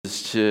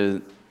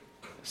to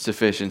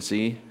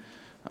sufficiency.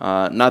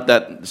 Not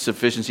that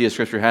sufficiency of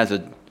Scripture has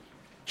a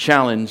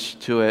challenge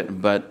to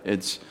it, but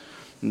it's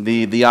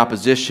the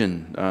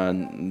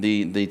opposition,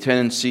 the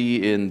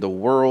tendency in the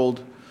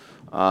world,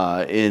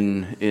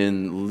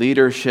 in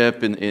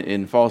leadership,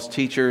 in false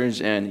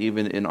teachers, and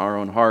even in our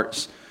own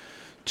hearts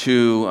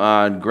to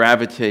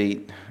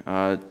gravitate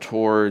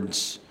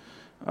towards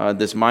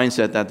this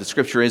mindset that the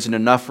Scripture isn't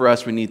enough for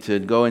us. We need to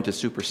go into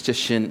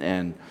superstition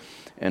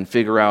and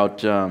figure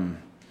out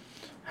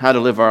how to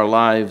live our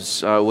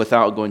lives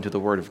without going to the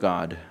Word of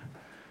God.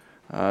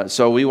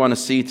 So we want to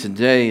see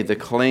today the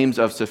claims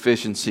of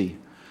sufficiency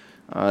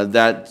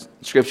that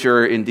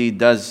Scripture indeed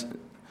does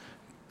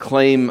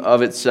claim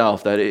of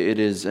itself, that it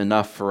is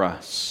enough for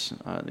us.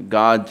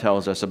 God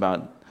tells us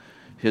about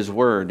His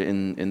Word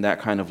in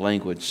that kind of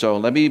language. So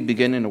let me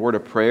begin in a word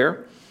of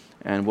prayer,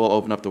 and we'll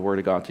open up the Word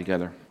of God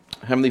together.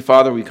 Heavenly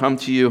Father, we come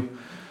to you,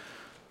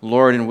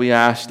 Lord, and we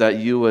ask that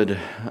you would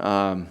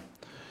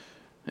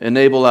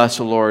enable us,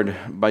 Lord,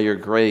 by your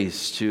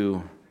grace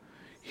to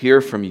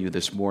hear from you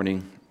this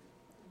morning.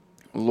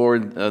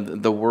 Lord,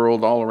 the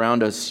world all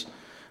around us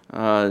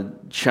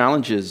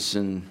challenges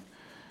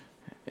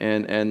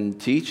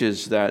and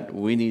teaches that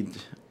we need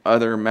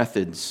other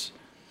methods,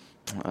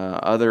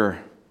 other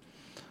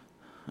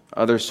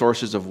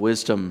sources of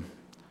wisdom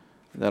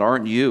that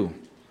aren't you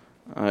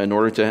in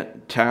order to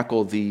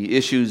tackle the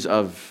issues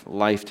of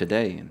life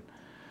today.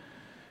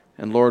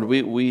 And Lord,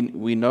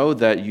 we know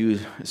that you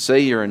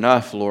say you're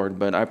enough, Lord,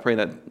 but I pray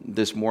that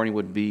this morning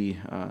would be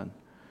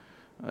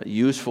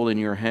useful in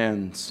your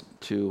hands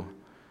to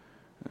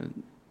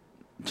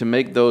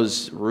make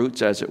those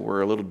roots, as it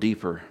were, a little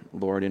deeper,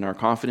 Lord, in our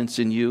confidence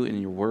in you,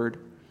 in your word.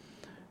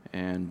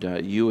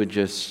 And you would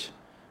just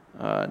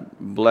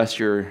bless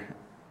your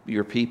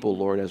people,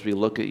 Lord, as we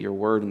look at your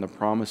word and the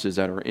promises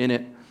that are in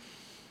it.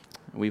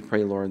 We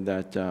pray, Lord,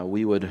 that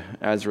we would,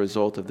 as a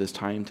result of this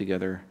time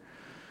together,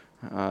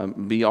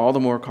 be all the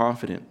more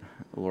confident,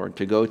 Lord,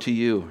 to go to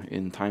you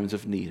in times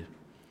of need.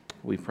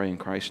 We pray in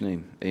Christ's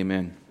name.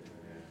 Amen.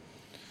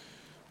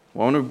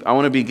 Well, I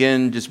want to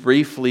begin just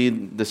briefly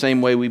the same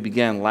way we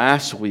began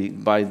last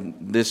week by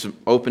this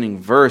opening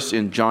verse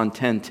in John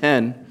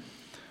 10:10.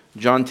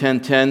 John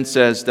 10:10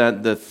 says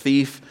that the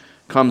thief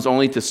comes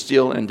only to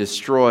steal and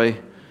destroy,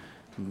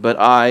 but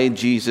I,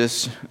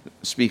 Jesus,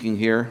 speaking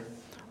here,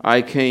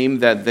 I came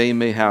that they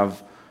may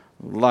have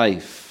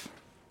life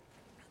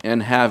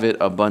and have it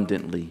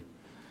abundantly.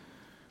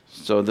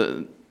 So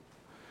the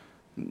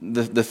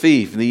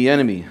thief, the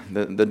enemy,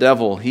 the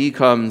devil, he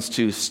comes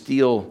to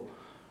steal,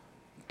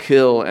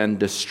 kill, and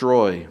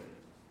destroy.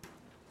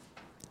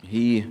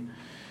 He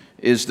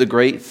is the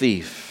great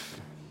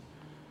thief,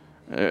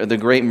 the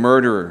great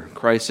murderer.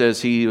 Christ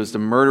says he was the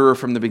murderer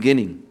from the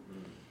beginning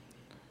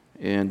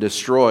and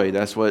destroyed.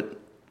 That's what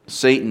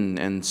Satan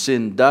and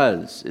sin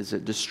does, is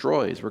it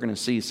destroys. We're going to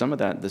see some of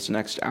that this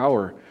next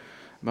hour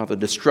about the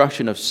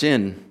destruction of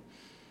sin,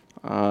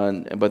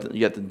 but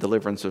yet the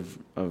deliverance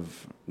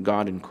of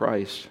God in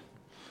Christ.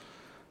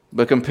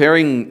 But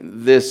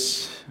comparing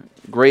this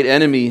great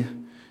enemy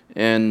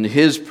and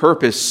his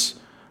purpose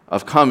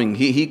of coming,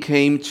 he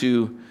came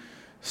to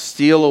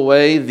steal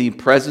away the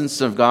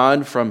presence of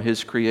God from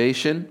his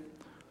creation,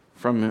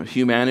 from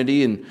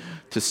humanity, and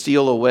to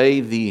steal away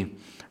the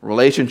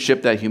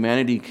relationship that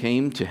humanity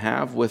came to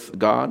have with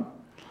God.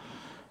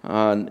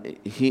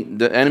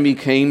 The enemy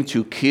came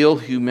to kill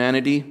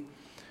humanity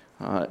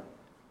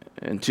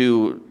and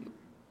to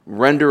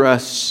render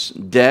us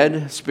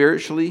dead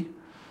spiritually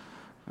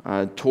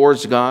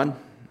towards God.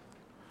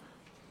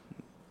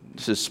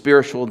 This is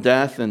spiritual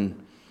death,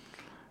 and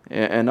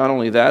not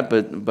only that,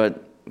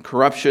 but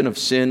corruption of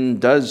sin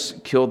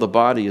does kill the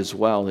body as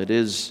well. It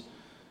is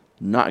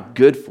not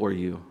good for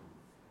you,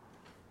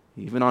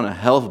 even on a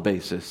health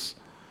basis,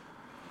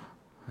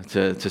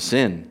 to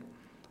sin.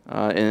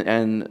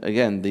 And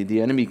again,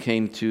 the enemy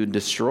came to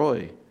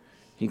destroy.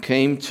 He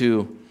came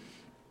to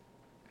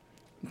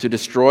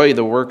destroy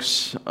the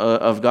works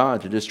of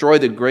God, to destroy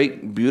the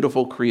great,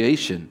 beautiful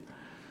creation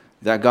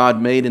that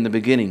God made in the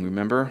beginning.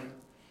 Remember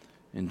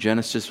in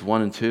Genesis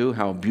 1 and 2,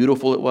 how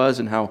beautiful it was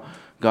and how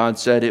God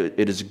said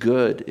it is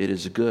good, it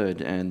is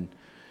good. And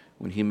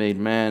when he made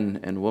man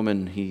and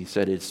woman, he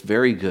said it's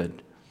very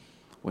good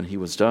when he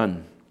was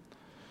done.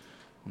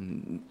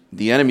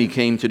 The enemy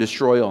came to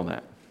destroy all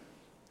that.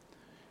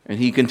 And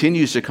he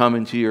continues to come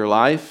into your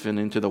life and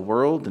into the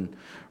world and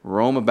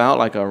roam about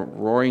like a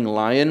roaring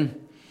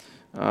lion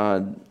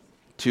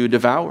to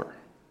devour,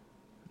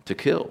 to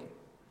kill,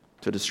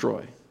 to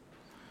destroy.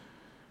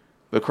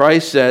 But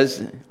Christ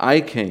says,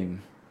 I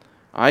came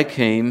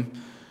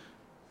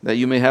that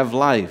you may have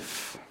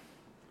life,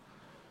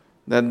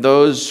 that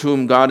those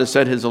whom God has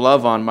set his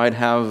love on might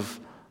have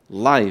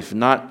life,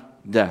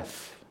 not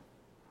death.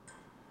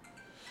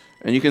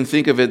 And you can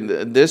think of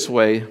it this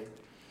way,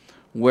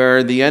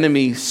 where the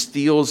enemy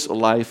steals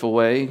life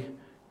away,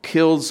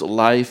 kills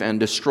life, and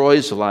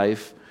destroys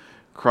life,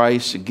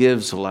 Christ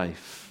gives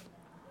life.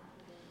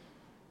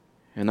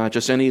 And not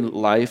just any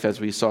life, as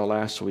we saw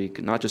last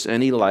week, not just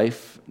any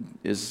life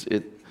is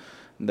it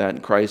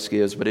that Christ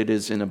gives, but it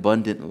is an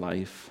abundant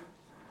life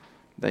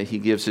that he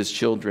gives his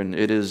children.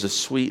 It is a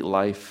sweet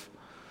life,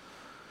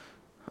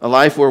 a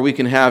life where we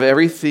can have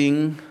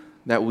everything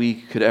that we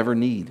could ever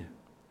need.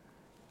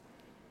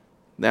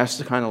 That's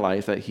the kind of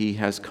life that he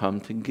has come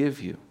to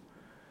give you.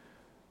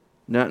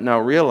 Now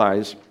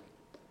realize,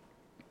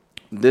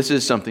 this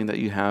is something that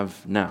you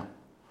have now.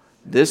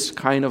 This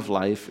kind of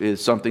life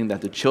is something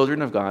that the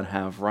children of God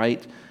have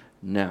right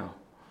now.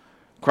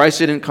 Christ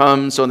didn't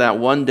come so that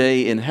one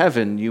day in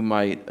heaven you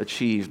might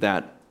achieve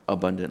that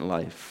abundant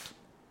life.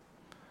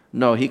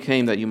 No, he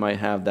came that you might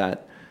have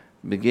that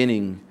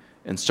beginning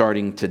and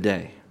starting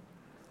today.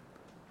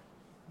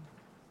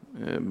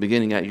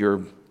 Beginning at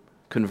your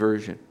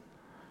conversion.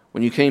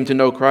 When you came to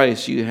know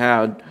Christ, you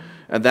had,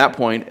 at that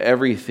point,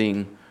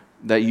 everything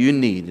that you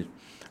needed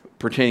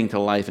pertaining to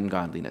life and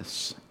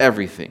godliness.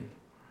 Everything.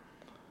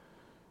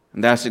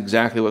 And that's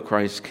exactly what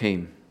Christ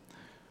came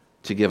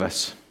to give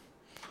us.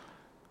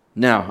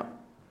 Now,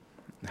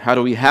 how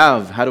do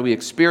we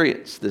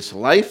experience this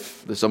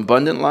life, this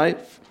abundant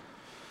life?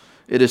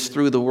 It is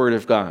through the Word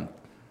of God.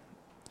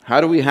 How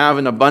do we have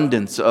an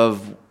abundance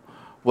of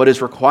what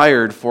is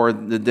required for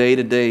the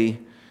day-to-day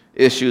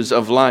issues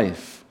of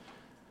life?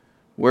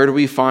 Where do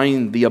we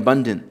find the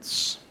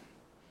abundance?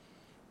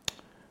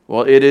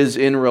 Well, it is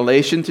in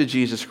relation to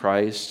Jesus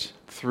Christ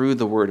through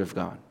the Word of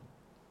God.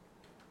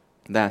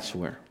 That's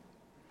where.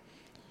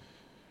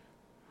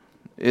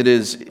 It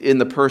is in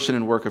the person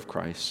and work of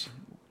Christ.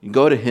 You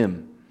go to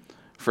him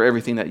for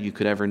everything that you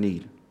could ever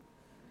need.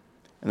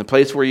 And the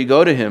place where you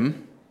go to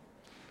him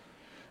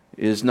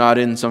is not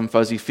in some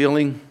fuzzy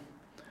feeling,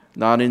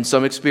 not in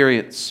some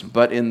experience,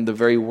 but in the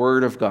very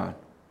Word of God.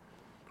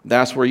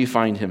 That's where you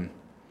find him.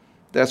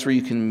 That's where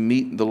you can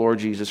meet the Lord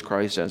Jesus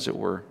Christ, as it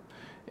were,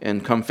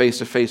 and come face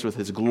to face with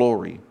his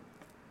glory.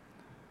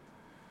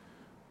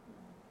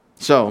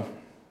 So,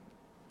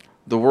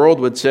 the world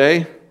would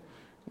say,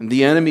 and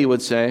the enemy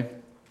would say,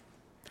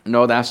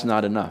 no, that's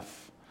not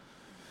enough.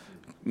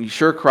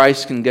 Sure,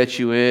 Christ can get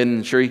you in,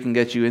 and sure, he can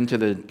get you into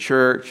the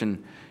church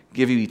and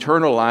give you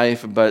eternal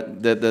life,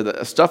 but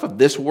the stuff of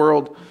this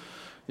world,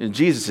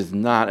 Jesus is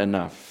not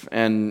enough.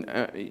 And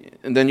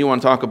then you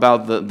want to talk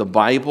about the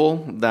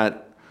Bible,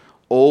 that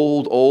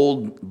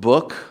old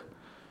book?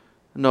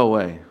 No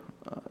way.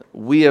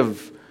 We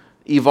have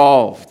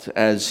evolved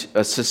as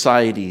a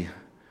society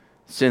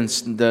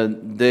since the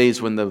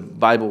days when the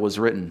Bible was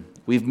written.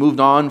 We've moved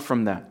on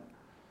from that.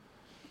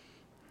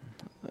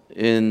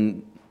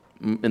 In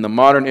the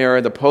modern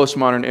era, the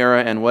postmodern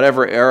era, and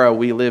whatever era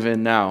we live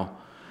in now,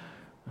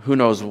 who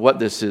knows what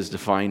this is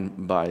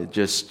defined by?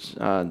 Just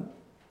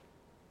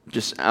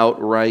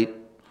outright.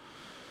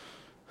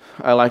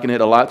 I liken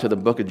it a lot to the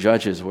book of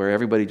Judges, where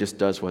everybody just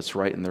does what's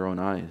right in their own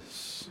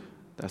eyes.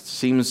 That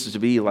seems to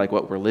be like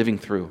what we're living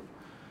through,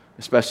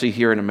 especially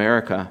here in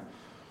America.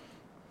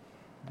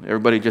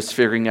 Everybody just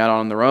figuring out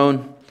on their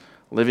own,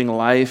 living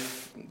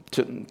life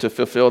to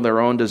fulfill their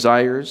own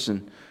desires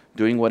and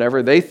doing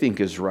whatever they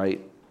think is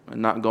right,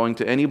 and not going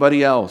to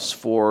anybody else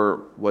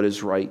for what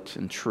is right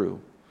and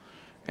true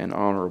and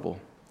honorable.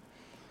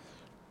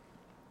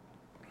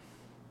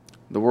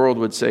 The world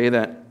would say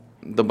that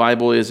the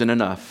Bible isn't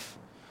enough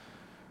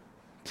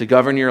to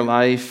govern your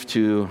life,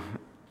 to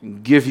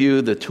give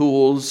you the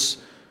tools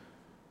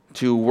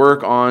to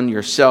work on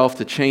yourself,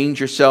 to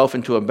change yourself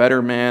into a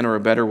better man or a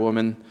better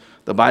woman.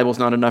 The Bible's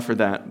not enough for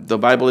that. The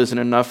Bible isn't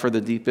enough for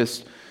the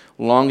deepest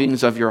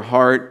longings of your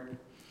heart,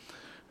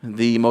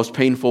 the most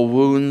painful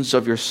wounds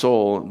of your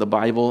soul. The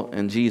Bible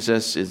and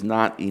Jesus is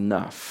not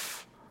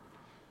enough.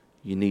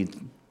 You need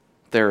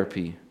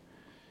therapy.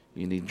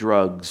 You need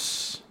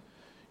drugs.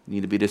 You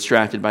need to be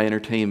distracted by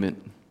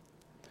entertainment.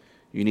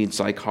 You need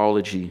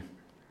psychology.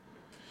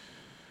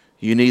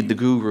 You need the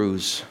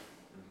gurus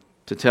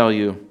to tell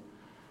you,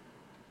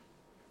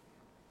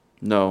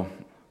 no,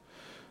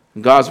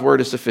 God's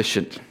Word is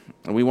sufficient.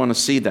 And we want to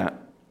see that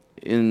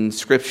in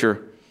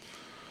Scripture.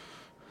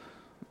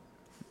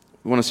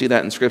 We want to see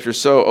that in Scripture.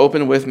 So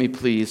open with me,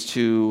 please,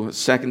 to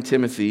 2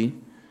 Timothy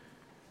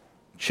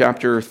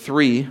chapter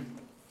 3.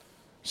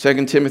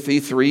 2 Timothy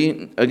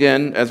 3,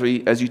 again, as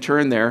you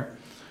turn there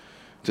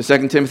to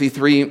 2 Timothy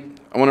 3,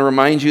 I want to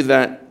remind you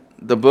that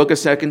the book of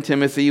 2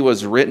 Timothy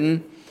was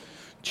written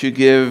to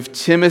give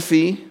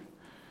Timothy,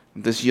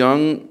 this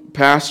young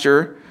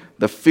pastor,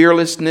 the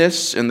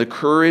fearlessness and the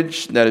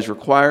courage that is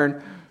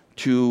required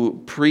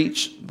to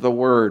preach the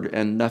Word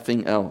and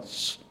nothing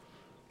else.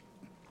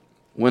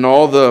 When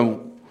all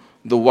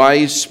the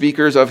wise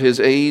speakers of his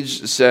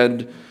age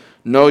said,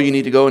 no, you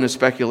need to go into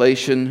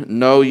speculation,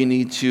 no, you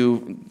need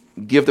to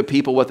give the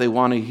people what they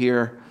want to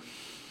hear,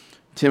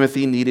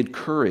 Timothy needed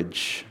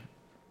courage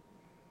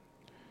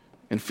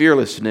and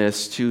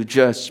fearlessness to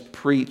just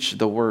preach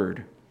the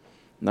Word.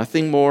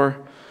 Nothing more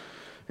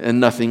and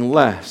nothing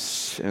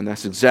less. And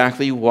that's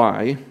exactly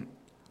why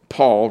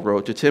Paul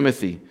wrote to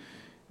Timothy.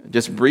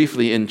 Just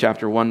briefly in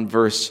chapter 1,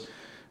 verse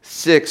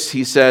 6,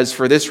 he says,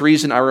 for this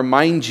reason I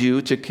remind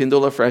you to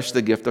kindle afresh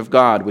the gift of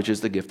God, which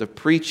is the gift of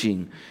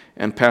preaching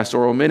and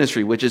pastoral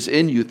ministry, which is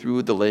in you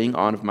through the laying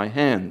on of my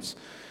hands.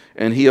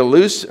 And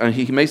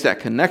he makes that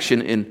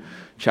connection in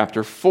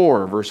chapter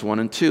 4, verse 1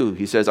 and 2.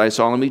 He says, I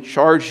solemnly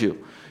charge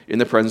you in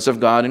the presence of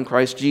God in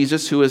Christ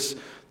Jesus, who is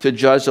to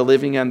judge the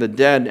living and the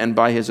dead, and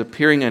by his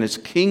appearing and his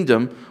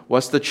kingdom,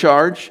 what's the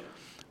charge?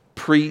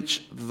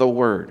 Preach the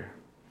word.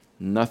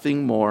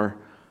 Nothing more,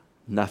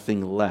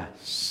 nothing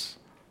less.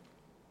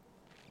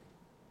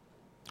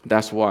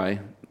 That's why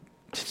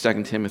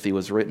 2 Timothy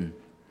was written.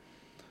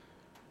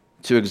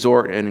 To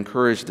exhort and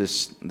encourage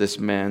this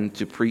man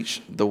to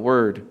preach the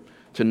word,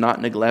 to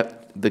not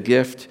neglect the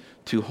gift,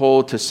 to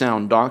hold to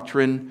sound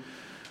doctrine,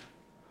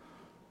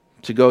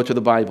 to go to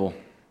the Bible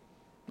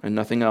and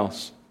nothing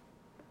else.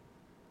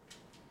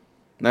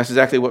 And that's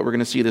exactly what we're going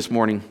to see this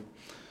morning.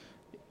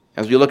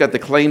 As we look at the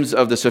claims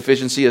of the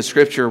sufficiency of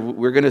Scripture,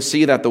 we're going to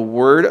see that the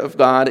Word of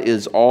God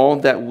is all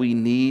that we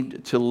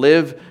need to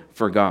live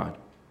for God.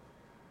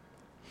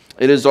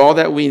 It is all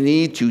that we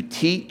need to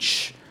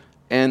teach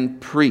and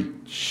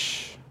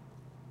preach.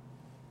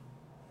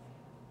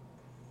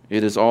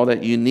 It is all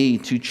that you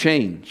need to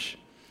change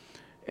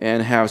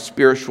and have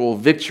spiritual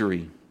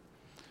victory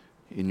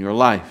in your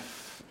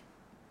life.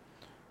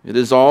 It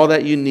is all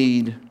that you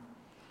need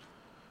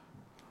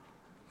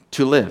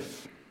to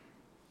live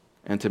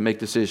and to make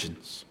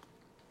decisions.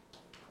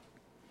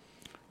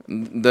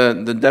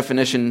 The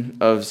definition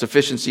of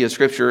sufficiency of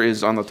Scripture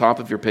is on the top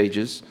of your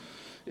pages.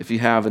 If you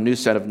have a new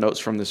set of notes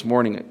from this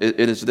morning, it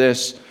is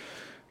this.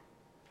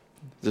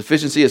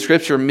 Sufficiency of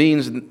Scripture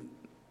means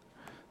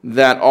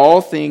that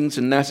all things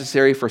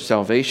necessary for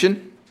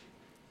salvation,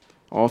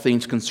 all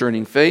things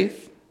concerning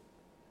faith,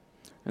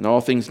 and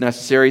all things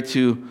necessary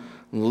to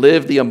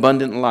live the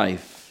abundant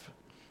life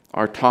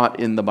are taught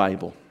in the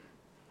Bible.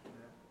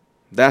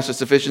 That's the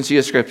sufficiency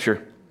of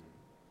Scripture.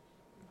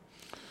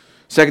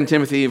 2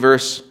 Timothy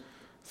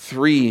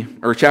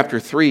chapter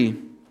 3,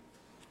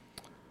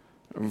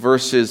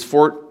 verses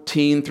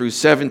 14 through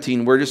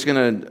 17. We're just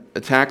going to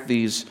attack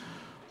these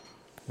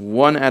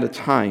one at a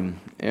time.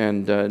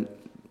 And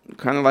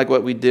kind of like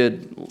what we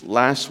did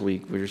last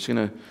week, we're just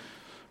going to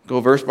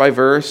go verse by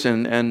verse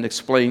and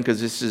explain,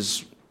 because this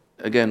is,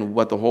 again,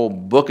 what the whole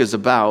book is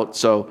about.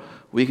 So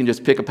we can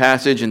just pick a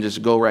passage and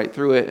just go right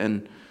through it,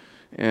 and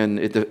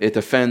it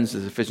defends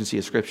the sufficiency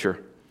of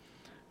Scripture.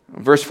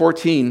 Verse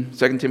 14,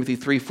 2 Timothy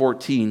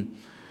 3:14,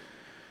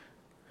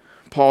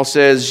 Paul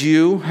says,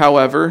 you,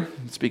 however,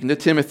 speaking to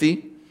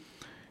Timothy,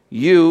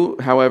 you,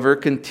 however,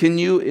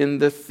 continue in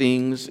the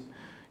things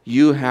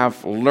you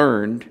have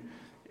learned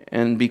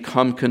and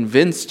become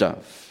convinced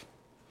of,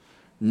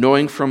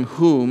 knowing from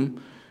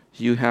whom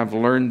you have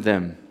learned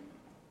them.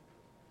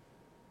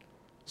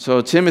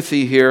 So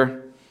Timothy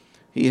here,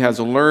 he has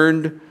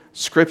learned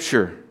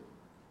Scripture.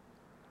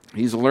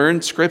 He's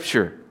learned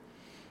Scripture.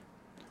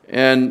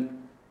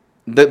 And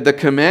the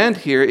command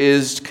here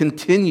is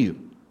continue.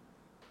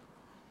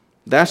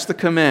 That's the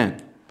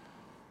command.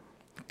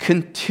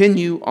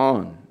 Continue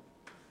on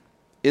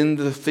in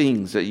the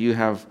things that you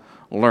have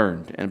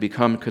learned and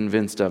become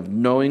convinced of,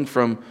 knowing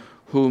from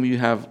whom you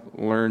have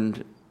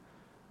learned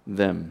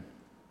them.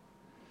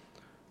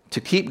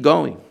 To keep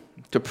going,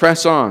 to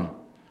press on,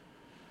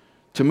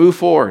 to move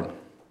forward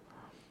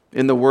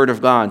in the Word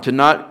of God, to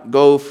not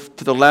go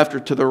to the left or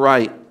to the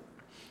right,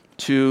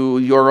 to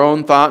your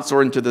own thoughts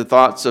or into the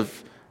thoughts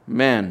of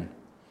man,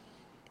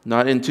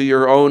 not into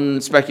your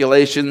own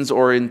speculations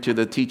or into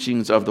the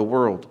teachings of the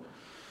world.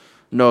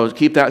 No,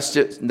 keep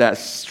that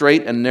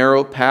straight and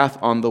narrow path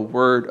on the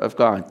Word of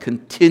God.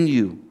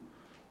 Continue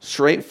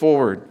straight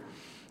forward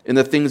in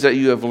the things that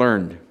you have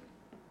learned.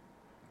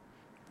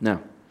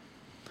 Now,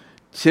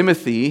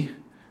 Timothy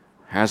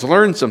has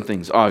learned some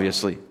things,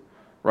 obviously,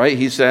 right?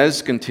 He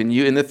says,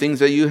 continue in the things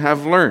that you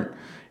have learned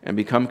and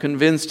become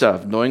convinced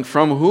of, knowing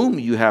from whom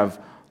you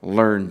have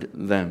learned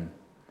them.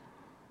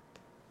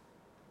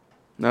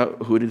 Now,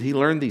 who did he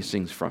learn these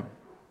things from?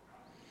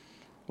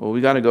 Well, we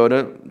got to go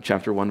to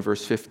chapter 1,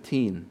 verse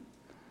 15.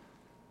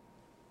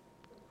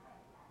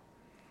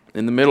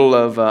 In the middle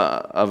of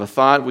a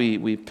thought,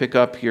 we pick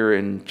up here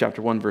in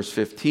chapter 1, verse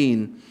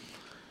 15.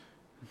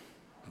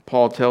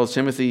 Paul tells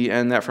Timothy,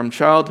 and that from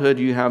childhood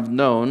you have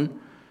known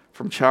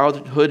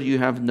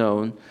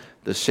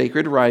the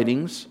sacred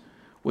writings,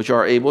 which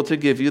are able to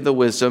give you the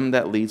wisdom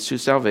that leads to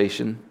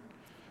salvation.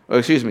 Oh,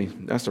 excuse me,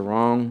 that's the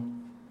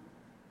wrong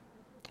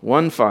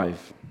 1:5.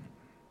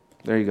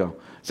 There you go.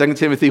 2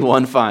 Timothy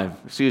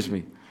 1:5. Excuse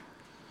me.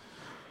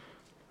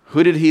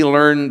 Who did he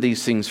learn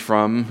these things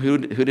from? Who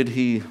did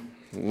he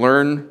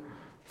learn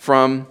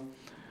from?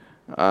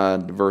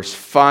 Verse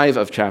 5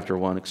 of chapter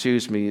 1.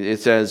 Excuse me. It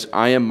says,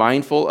 I am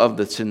mindful of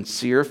the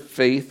sincere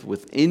faith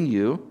within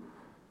you,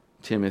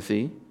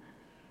 Timothy,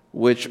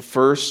 which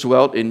first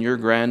dwelt in your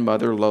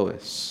grandmother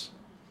Lois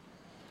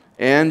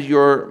and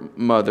your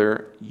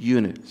mother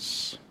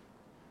Eunice.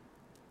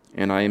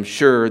 And I am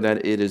sure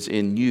that it is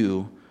in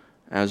you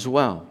as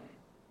well.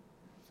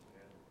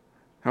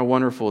 How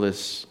wonderful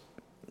this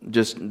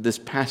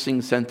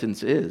passing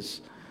sentence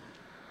is.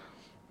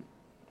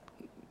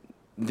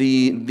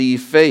 The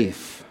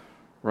faith,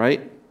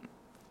 right?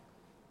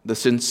 The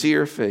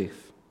sincere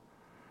faith.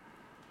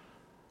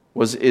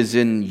 is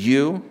in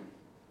you,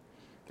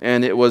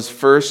 and it was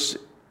first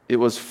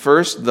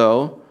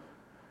though.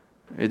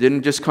 It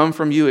didn't just come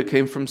from you, it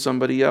came from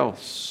somebody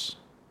else.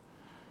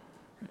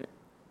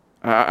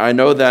 I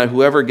know that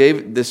whoever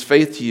gave this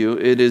faith to you,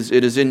 it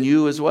is in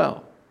you as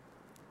well.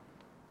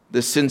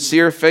 The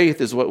sincere faith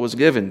is what was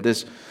given.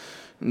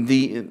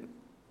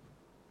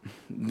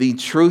 The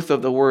truth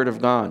of the Word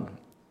of God.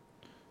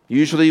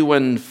 Usually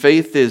when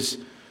faith is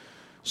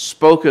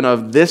spoken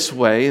of this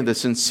way, the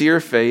sincere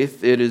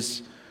faith,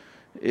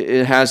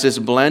 it has this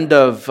blend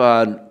of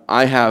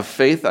I have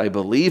faith, I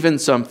believe in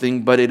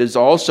something, but it is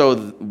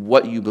also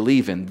what you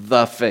believe in,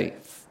 the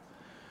faith.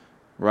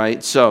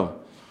 Right? So,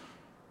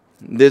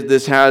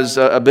 this has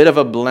a bit of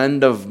a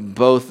blend of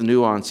both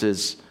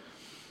nuances.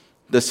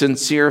 The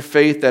sincere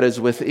faith that is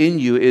within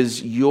you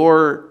is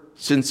your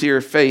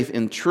sincere faith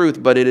in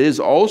truth, but it is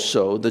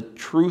also the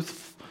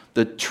truth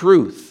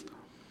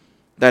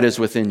that is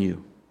within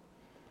you.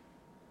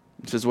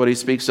 This is what he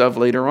speaks of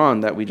later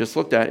on that we just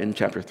looked at in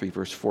chapter 3,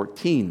 verse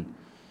 14.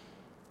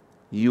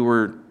 You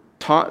were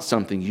taught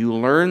something. You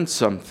learned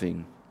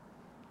something.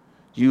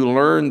 You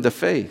learned the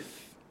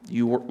faith.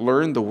 You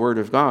learned the Word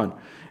of God.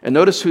 And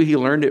notice who he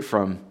learned it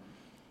from.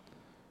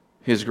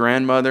 His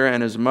grandmother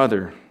and his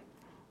mother,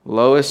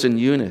 Lois and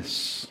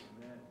Eunice.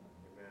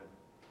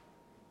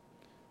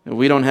 And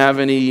we don't have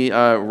any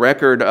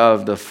record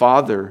of the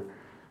father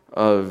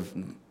of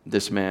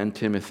this man,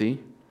 Timothy.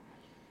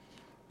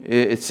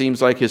 It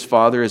seems like his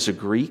father is a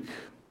Greek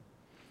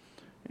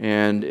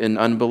and an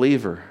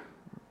unbeliever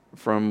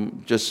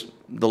from just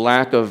the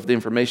lack of the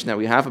information that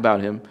we have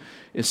about him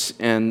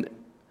and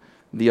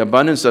the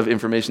abundance of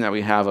information that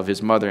we have of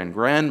his mother and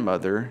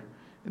grandmother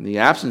in the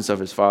absence of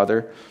his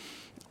father.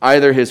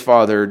 Either his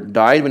father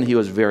died when he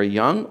was very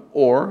young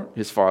or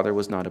his father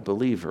was not a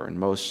believer. And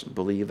most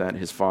believe that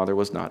his father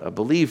was not a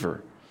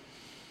believer.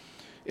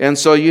 And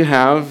so you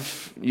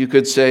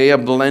could say, a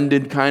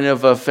blended kind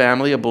of a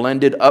family, a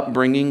blended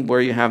upbringing where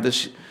you have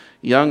this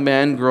young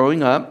man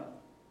growing up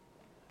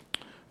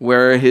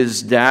where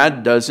his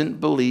dad doesn't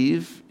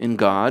believe in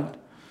God,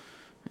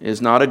 is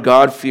not a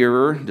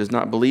God-fearer, does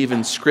not believe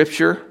in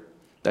Scripture,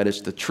 that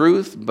is the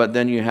truth. But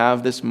then you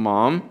have this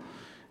mom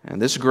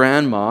and this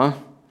grandma,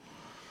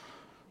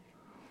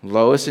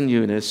 Lois and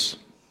Eunice,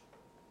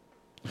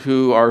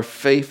 who are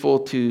faithful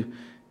to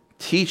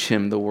teach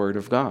him the Word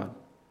of God.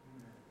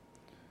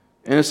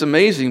 And it's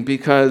amazing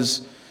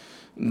because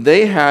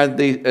they had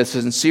a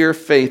sincere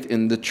faith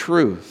in the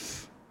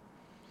truth.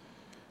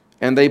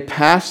 And they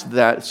passed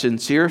that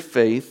sincere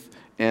faith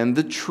and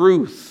the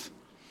truth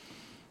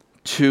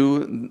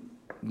to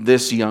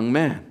this young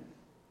man.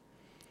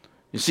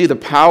 You see the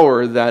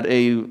power that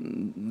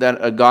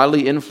a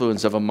godly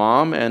influence of a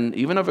mom and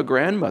even of a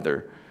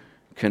grandmother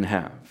can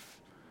have.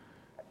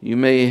 You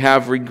may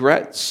have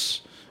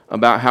regrets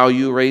about how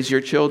you raise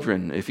your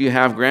children. If you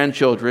have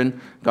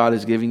grandchildren, God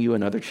is giving you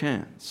another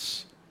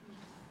chance.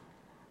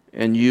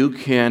 And you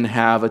can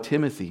have a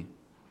Timothy.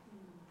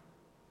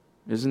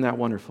 Isn't that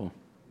wonderful?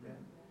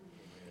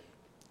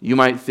 You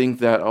might think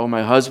that, oh,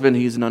 my husband,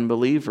 he's an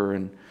unbeliever,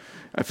 and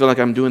I feel like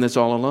I'm doing this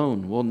all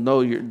alone. Well,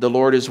 no, the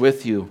Lord is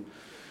with you.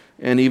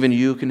 And even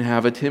you can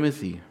have a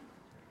Timothy.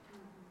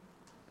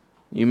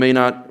 You may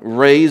not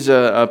raise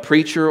a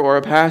preacher or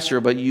a pastor,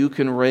 but you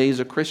can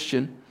raise a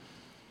Christian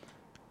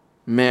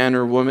man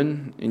or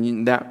woman,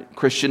 and that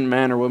Christian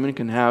man or woman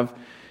can have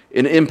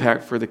an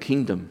impact for the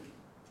kingdom.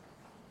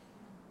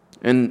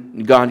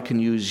 And God can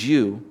use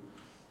you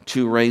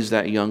to raise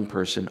that young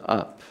person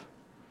up,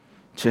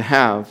 to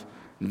have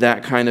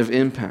that kind of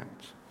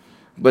impact.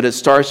 But it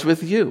starts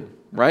with you,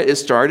 right? It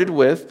started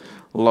with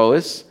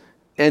Lois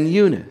and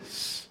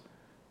Eunice.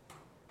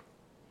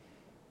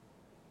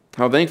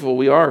 How thankful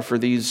we are for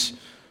these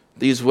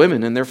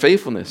women and their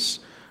faithfulness.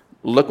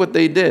 Look what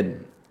they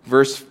did.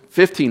 Verse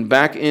 15,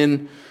 back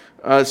in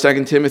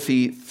 2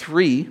 Timothy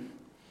 3,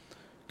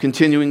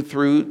 continuing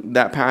through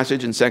that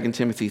passage in 2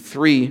 Timothy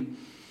 3,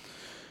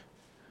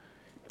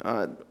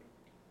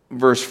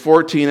 verse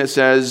 14, it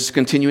says,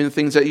 continuing the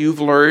things that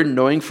you've learned,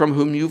 knowing from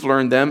whom you've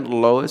learned them,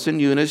 Lois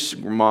and Eunice,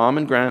 mom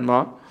and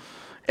grandma,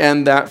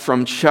 and that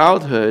from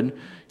childhood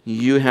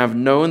you have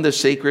known the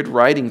sacred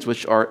writings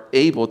which are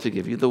able to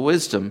give you the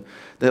wisdom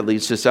that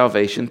leads to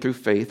salvation through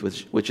faith,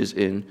 which is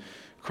in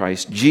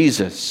Christ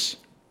Jesus.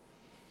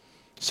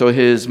 So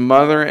his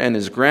mother and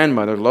his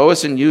grandmother,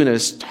 Lois and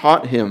Eunice,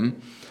 taught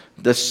him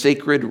the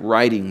sacred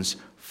writings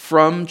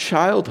from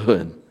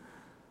childhood.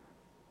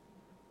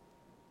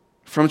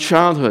 From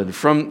childhood,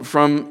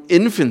 from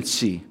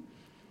infancy.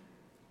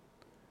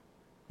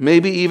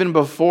 Maybe even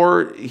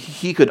before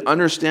he could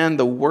understand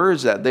the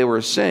words that they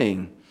were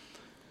saying,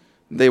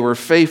 they were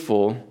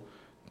faithful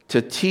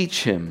to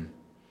teach him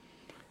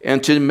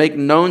and to make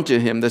known to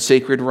him the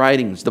sacred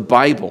writings, the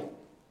Bible.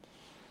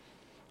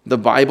 The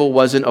Bible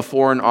wasn't a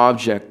foreign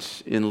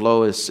object in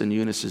Lois and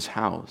Eunice's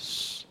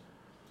house.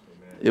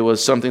 Amen. It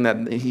was something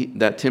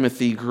that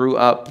Timothy grew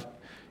up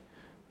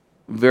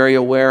very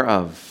aware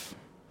of.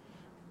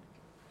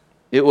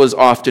 It was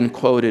often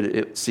quoted,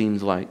 it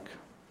seems like.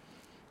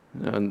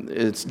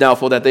 It's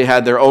doubtful that they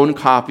had their own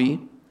copy,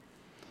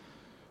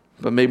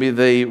 but maybe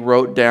they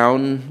wrote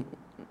down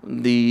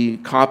the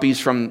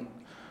copies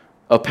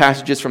of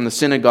passages from the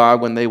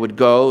synagogue when they would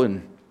go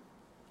and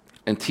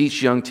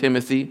teach young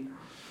Timothy.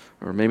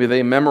 Or maybe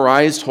they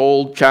memorized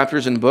whole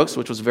chapters and books,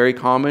 which was very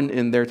common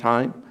in their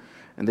time,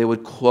 and they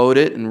would quote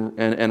it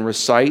and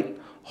recite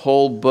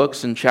whole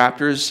books and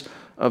chapters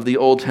of the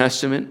Old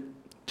Testament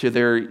to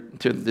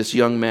this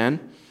young man.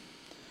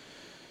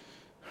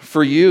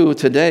 For you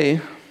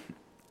today,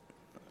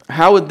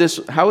 how would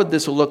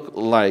this look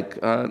like?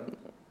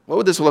 What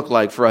would this look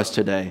like for us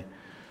today?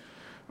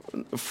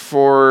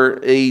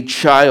 For a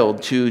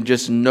child to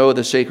just know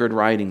the sacred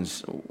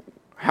writings,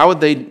 how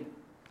would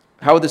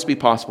this be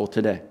possible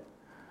today?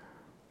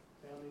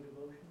 Family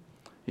devotions.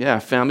 Yeah,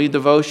 family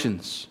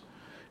devotions.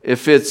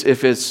 If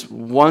it's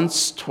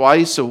once,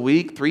 twice a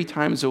week, 3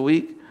 times a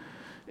week,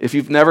 if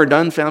you've never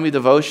done family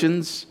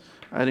devotions,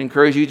 I'd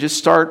encourage you just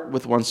start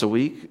with once a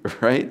week,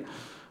 right?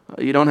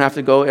 You don't have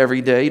to go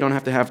every day. You don't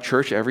have to have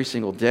church every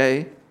single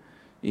day.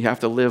 You have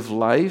to live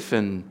life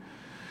and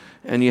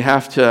you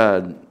have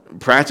to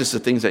practice the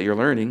things that you're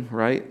learning,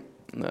 right?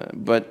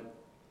 But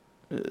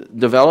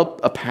develop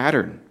a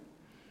pattern.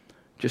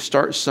 Just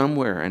start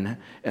somewhere and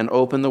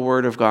open the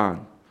Word of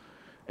God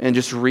and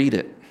just read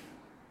it,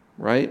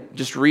 right?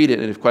 Just read it.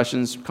 And if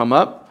questions come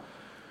up,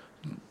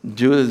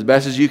 do as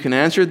best as you can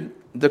answer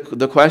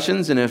the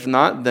questions. And if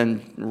not,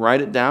 then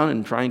write it down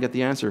and try and get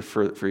the answer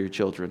for your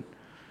children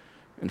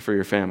and for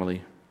your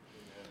family.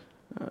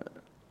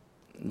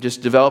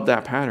 Just develop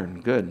that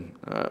pattern. Good.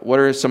 What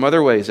are some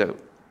other ways that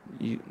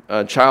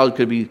a child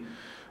could be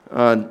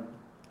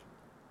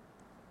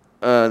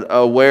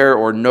aware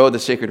or know the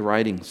sacred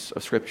writings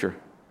of Scripture?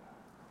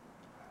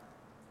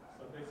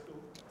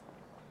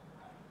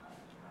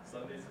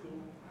 Sunday school.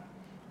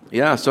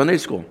 Yeah, Sunday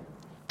school.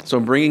 So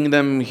bringing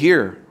them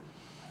here.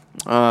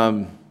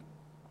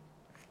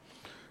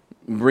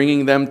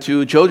 Bringing them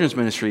to children's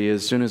ministry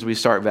as soon as we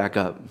start back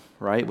up,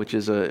 right? Which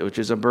is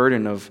a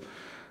burden of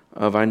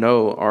I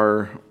know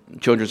our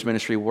children's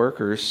ministry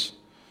workers.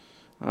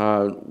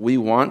 We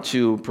want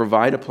to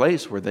provide a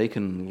place where they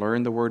can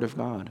learn the Word of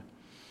God.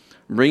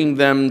 Bringing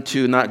them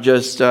to not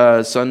just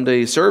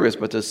Sunday service,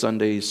 but to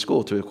Sunday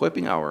school, to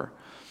equipping hour,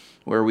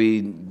 where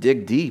we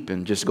dig deep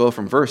and just go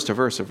from verse to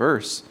verse to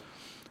verse.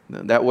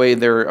 That way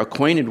they're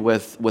acquainted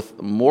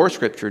with more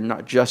Scripture,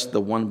 not just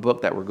the one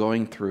book that we're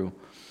going through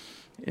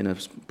in a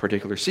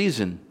particular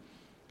season.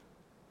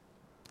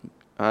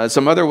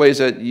 Some other ways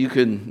that you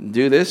can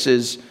do this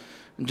is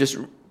just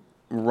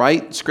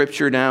write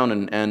Scripture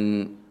down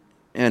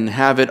and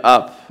have it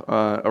up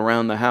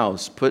around the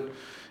house.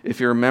 If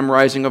you're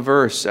memorizing a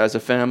verse as a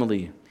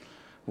family,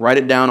 write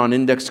it down on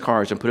index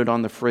cards and put it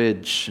on the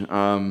fridge.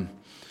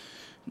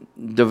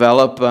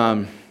 Develop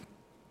a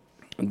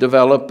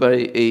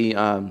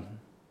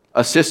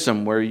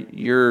system where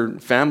your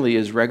family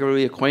is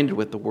regularly acquainted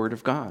with the Word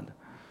of God.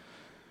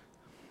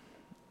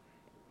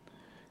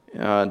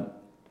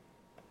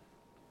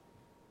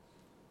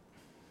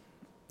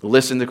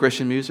 Listen to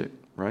Christian music,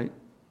 right?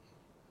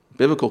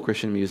 Biblical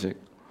Christian music.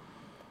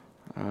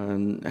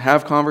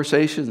 Have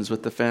conversations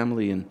with the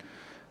family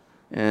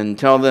and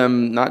tell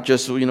them not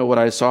just what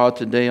I saw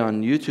today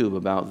on YouTube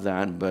about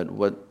that, but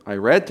what I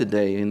read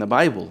today in the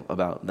Bible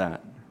about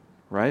that,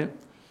 right?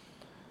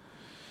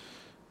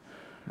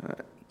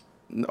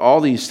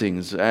 All these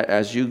things,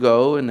 as you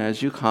go and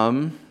as you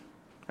come,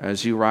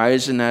 as you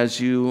rise and as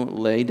you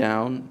lay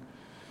down,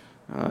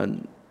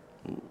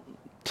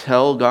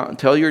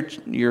 tell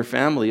your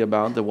family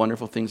about the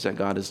wonderful things that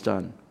God has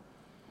done,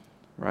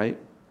 right?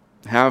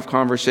 Have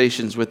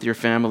conversations with your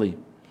family.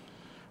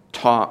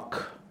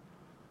 Talk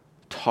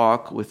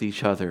with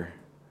each other.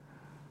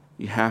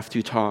 You have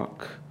to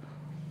talk.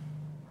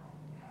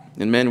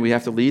 And men, we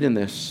have to lead in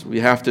this.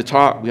 We have to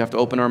talk. We have to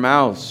open our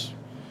mouths.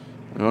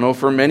 I don't know,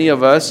 for many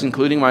of us,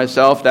 including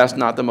myself, that's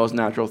not the most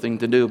natural thing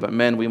to do. But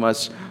men, we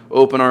must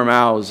open our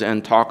mouths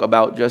and talk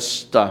about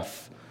just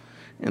stuff.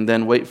 And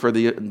then wait for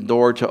the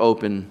door to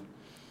open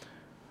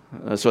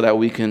so that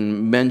we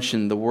can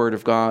mention the Word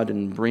of God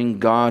and bring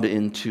God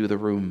into the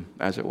room,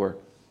 as it were.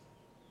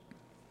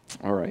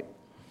 All right.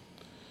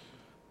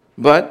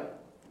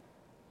 But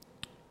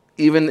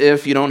even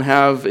if you don't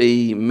have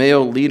a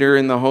male leader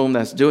in the home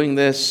that's doing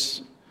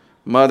this,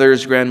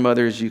 mothers,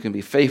 grandmothers, you can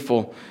be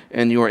faithful,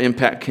 and your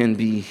impact can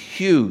be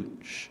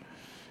huge,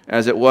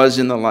 as it was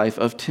in the life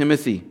of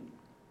Timothy.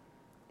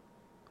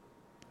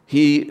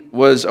 He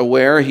was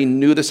aware, he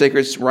knew the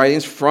sacred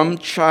writings from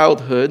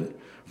childhood.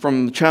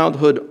 From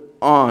childhood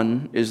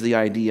on is the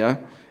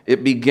idea.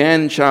 It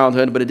began in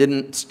childhood, but it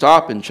didn't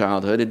stop in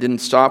childhood. It didn't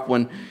stop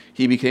when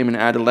he became an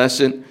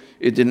adolescent.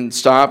 It didn't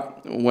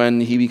stop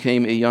when he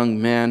became a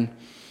young man.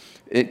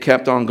 It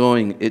kept on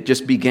going. It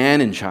just began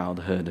in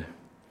childhood.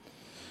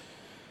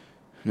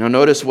 Now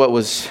notice what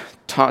was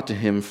taught to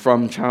him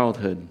from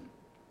childhood.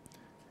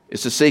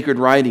 It's the sacred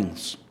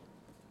writings.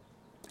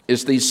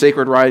 It's these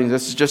sacred writings.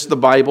 This is just the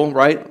Bible,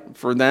 right?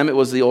 For them, it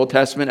was the Old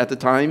Testament at the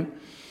time.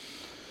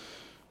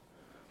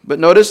 But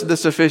notice the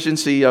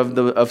sufficiency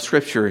of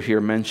Scripture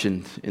here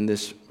mentioned in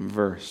this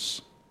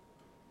verse.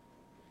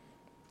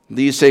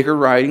 These sacred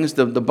writings,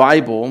 the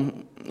Bible,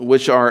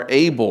 which are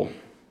able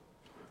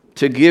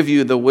to give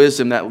you the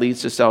wisdom that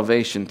leads to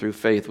salvation through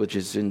faith, which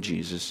is in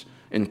Jesus,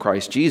 in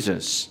Christ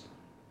Jesus.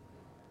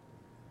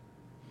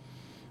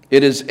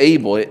 It is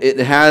able. It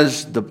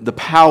has the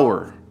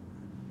power,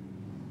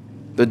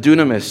 the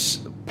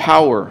dunamis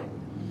power.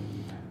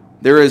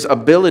 There is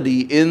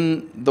ability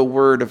in the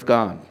Word of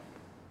God.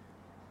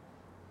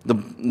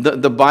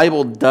 The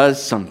Bible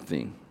does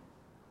something.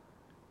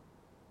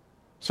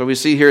 So we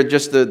see here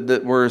just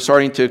that we're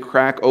starting to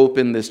crack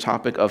open this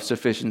topic of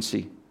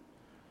sufficiency.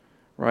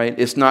 Right?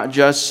 It's not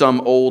just some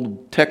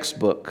old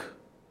textbook.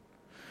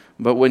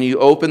 But when you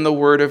open the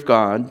Word of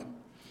God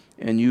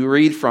and you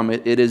read from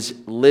it, it is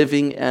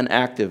living and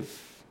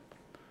active.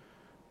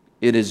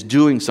 It is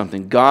doing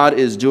something. God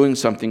is doing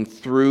something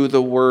through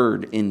the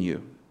Word in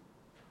you.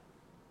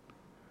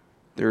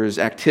 There is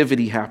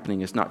activity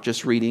happening. It's not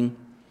just reading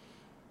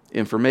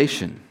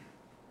information.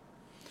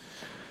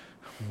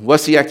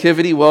 What's the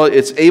activity? Well,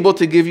 it's able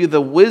to give you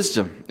the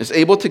wisdom. It's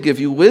able to give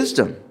you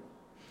wisdom.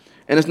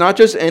 And it's not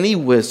just any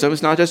wisdom.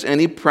 It's not just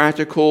any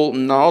practical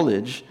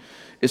knowledge.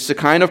 It's the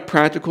kind of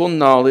practical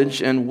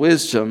knowledge and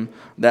wisdom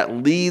that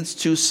leads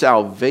to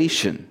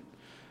salvation.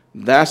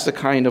 That's the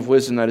kind of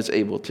wisdom that is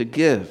able to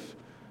give.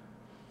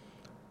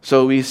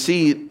 So we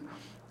see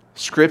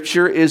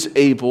Scripture is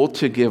able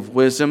to give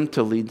wisdom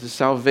to lead to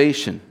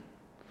salvation.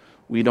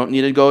 We don't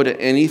need to go to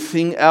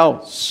anything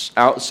else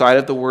outside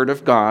of the Word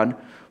of God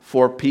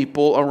for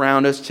people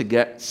around us to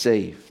get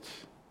saved.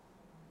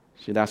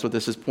 See, that's what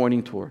this is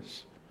pointing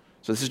towards.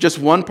 So this is just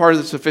one part of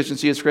the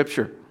sufficiency of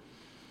Scripture.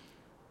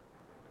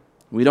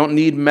 We don't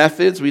need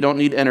methods. We don't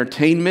need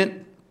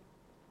entertainment.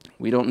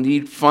 We don't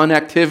need fun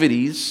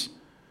activities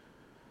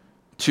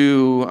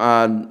to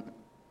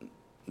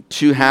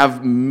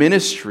have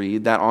ministry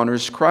that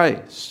honors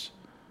Christ.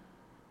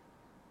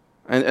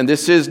 And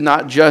this is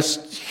not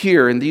just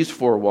here in these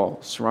four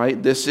walls,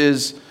 right? This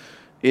is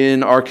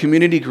in our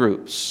community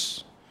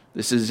groups.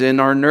 This is in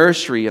our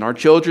nursery, in our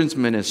children's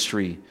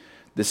ministry.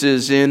 This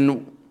is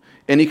in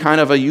any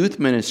kind of a youth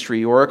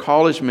ministry or a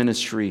college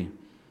ministry.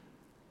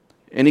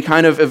 Any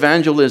kind of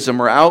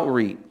evangelism or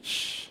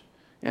outreach.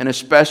 And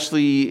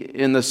especially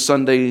in the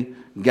Sunday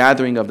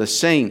gathering of the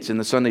saints, in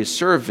the Sunday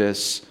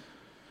service.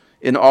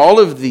 In all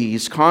of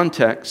these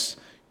contexts,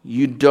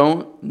 you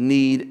don't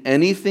need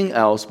anything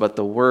else but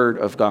the Word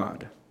of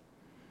God.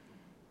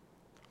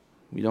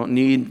 We don't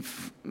need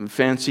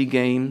fancy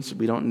games.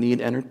 We don't need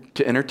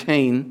to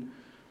entertain.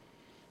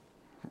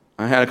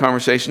 I had a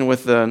conversation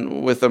with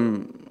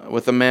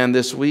a man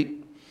this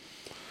week.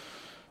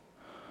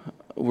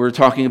 We're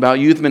talking about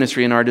youth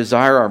ministry and our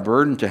desire, our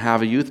burden to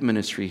have a youth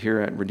ministry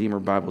here at Redeemer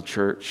Bible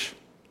Church.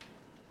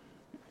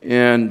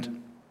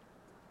 And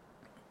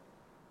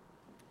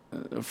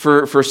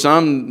for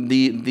some,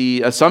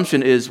 the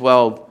assumption is,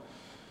 well,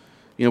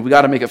 we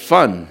got to make it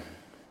fun.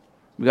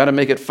 We got to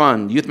make it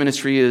fun. Youth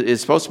ministry is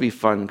supposed to be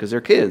fun because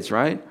they're kids,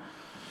 right?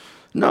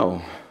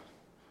 No.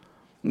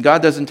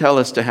 God doesn't tell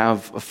us to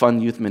have a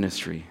fun youth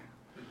ministry,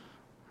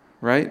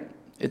 right?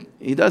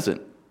 He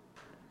doesn't.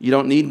 You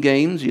don't need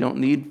games. You don't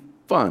need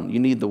fun. You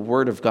need the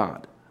Word of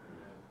God.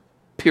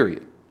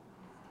 Period.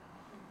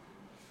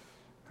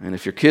 And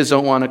if your kids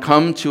don't want to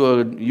come to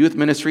a youth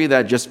ministry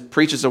that just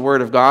preaches the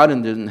Word of God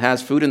and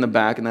has food in the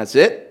back and that's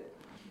it,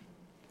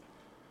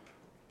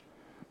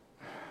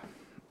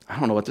 I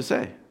don't know what to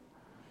say.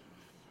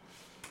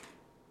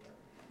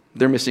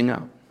 They're missing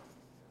out.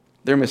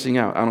 They're missing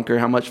out. I don't care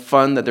how much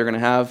fun that they're going to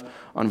have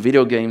on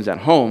video games at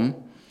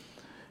home,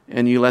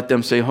 and you let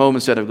them stay home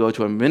instead of go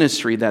to a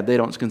ministry that they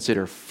don't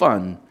consider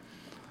fun.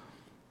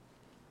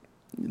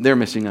 They're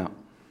missing out.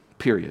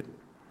 Period.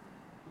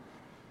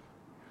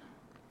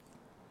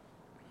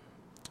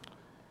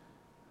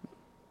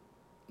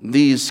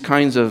 These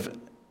kinds of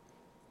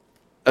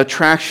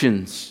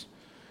attractions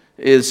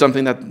is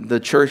something that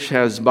the church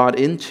has bought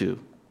into.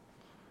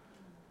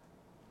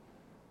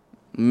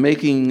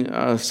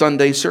 Making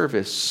Sunday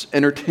service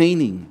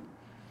entertaining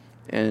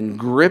and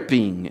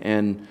gripping,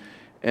 and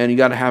you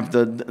got to have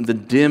the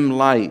dim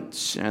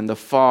lights and the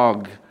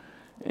fog,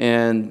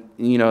 and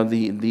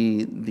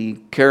the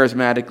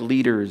charismatic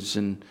leaders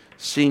and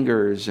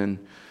singers, and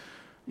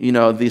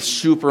the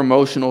super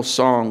emotional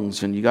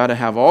songs, and you got to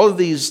have all of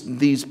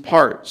these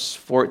parts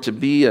for it to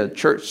be a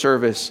church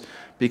service,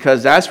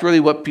 because that's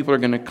really what people are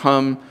going to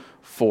come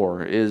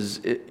for.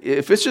 Is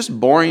if it's just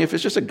boring, if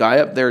it's just a guy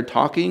up there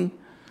talking,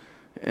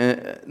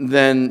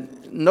 then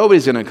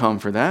nobody's going to come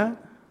for that.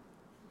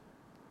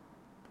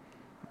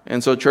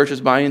 And so churches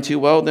buy into,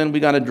 well, then we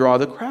got to draw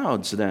the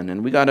crowds then.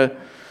 And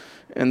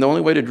the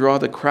only way to draw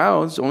the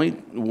crowds, the only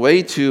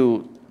way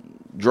to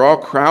draw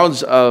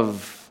crowds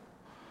of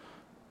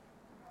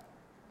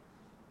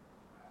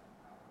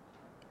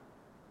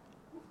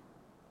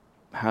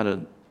how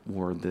to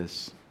word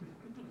this.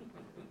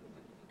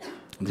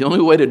 The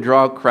only way to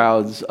draw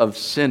crowds of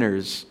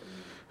sinners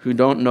who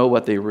don't know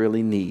what they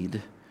really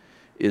need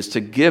is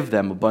to give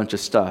them a bunch of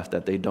stuff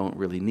that they don't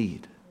really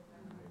need.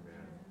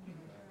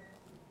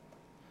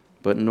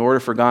 But in order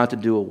for God to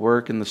do a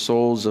work in the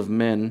souls of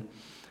men,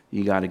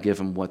 you got to give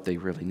them what they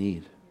really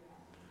need.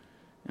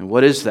 And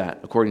what is that,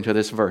 according to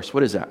this verse?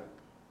 What is that?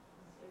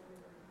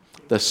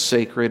 The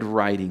sacred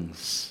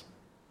writings.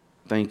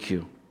 Thank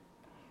you.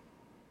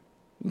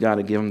 You got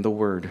to give them the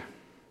word.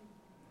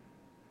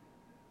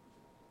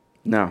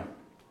 Now,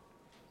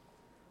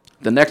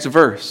 the next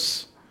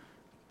verse,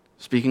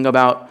 speaking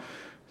about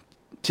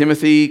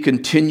Timothy,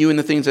 continue in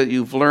the things that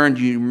you've learned.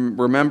 You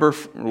remember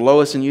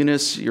Lois and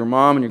Eunice, your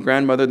mom and your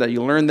grandmother, that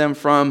you learned them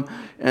from,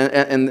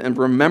 and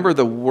remember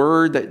the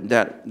word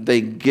that they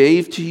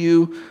gave to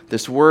you,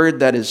 this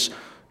word that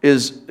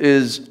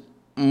is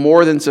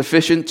more than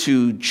sufficient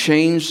to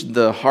change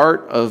the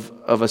heart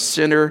of a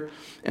sinner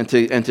and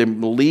to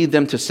lead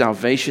them to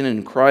salvation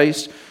in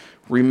Christ.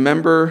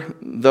 Remember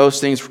those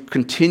things.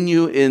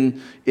 Continue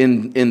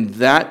in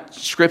that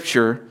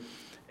scripture,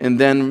 and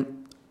then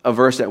a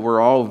verse that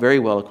we're all very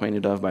well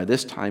acquainted of by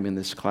this time in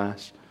this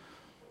class.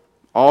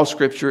 All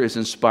scripture is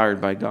inspired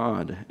by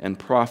God and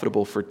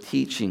profitable for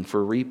teaching,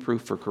 for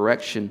reproof, for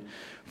correction,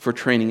 for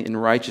training in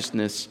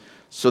righteousness,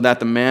 so that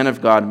the man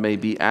of God may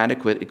be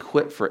adequate,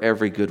 equipped for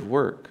every good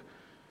work.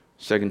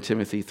 2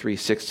 Timothy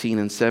 3:16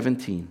 and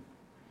 17.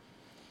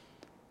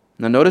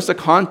 Now notice the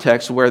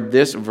context where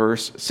this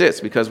verse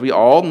sits, because we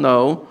all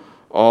know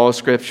all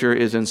scripture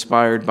is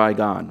inspired by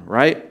God,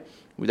 right?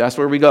 That's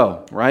where we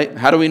go, right?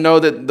 How do we know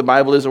that the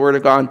Bible is the Word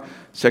of God?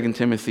 2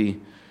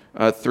 Timothy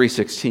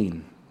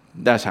 3:16.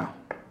 That's how.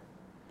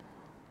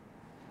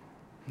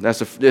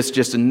 It's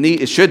just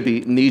it should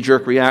be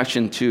knee-jerk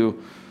reaction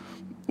to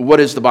what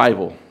is the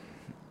Bible?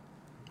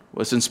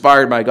 What's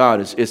inspired by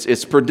God?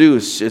 It's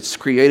produced, it's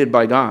created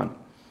by God.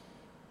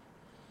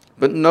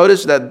 But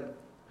notice that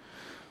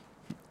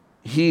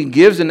he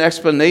gives an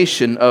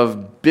explanation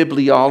of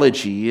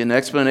bibliology, an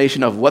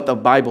explanation of what the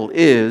Bible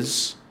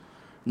is,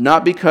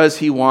 not because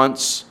he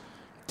wants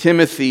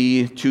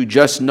Timothy to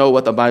just know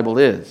what the Bible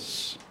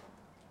is.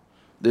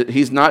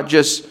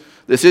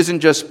 This isn't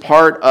just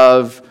part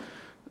of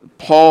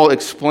Paul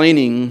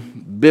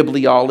explaining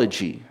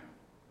bibliology.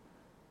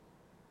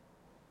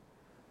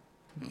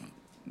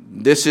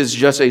 This is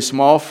just a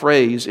small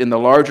phrase in the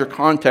larger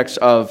context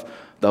of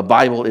the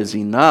Bible is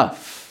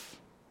enough.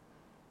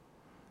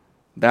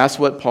 That's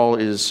what Paul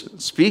is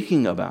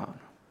speaking about.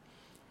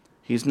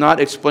 He's not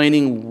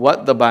explaining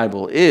what the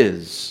Bible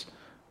is.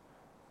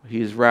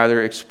 He's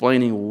rather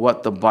explaining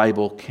what the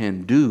Bible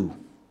can do.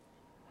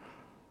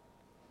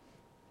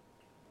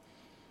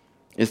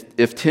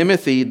 If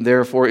Timothy,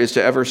 therefore, is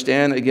to ever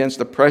stand against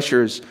the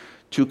pressures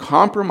to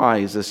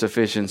compromise the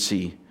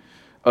sufficiency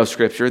of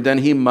Scripture, then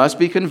he must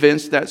be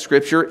convinced that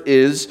Scripture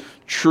is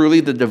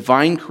truly the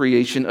divine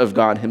creation of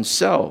God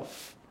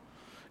himself.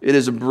 It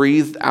is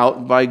breathed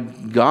out by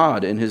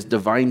God in his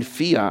divine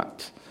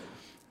fiat.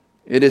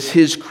 It is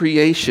his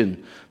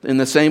creation. In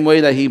the same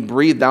way that he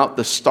breathed out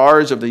the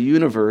stars of the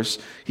universe,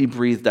 he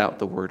breathed out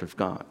the Word of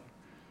God.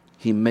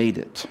 He made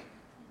it.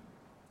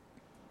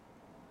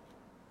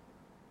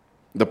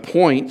 The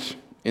point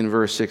in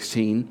verse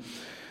 16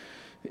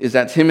 is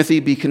that Timothy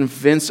be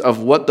convinced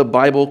of what the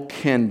Bible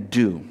can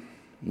do,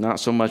 not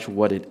so much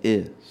what it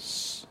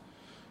is.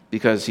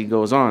 Because he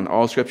goes on,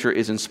 all Scripture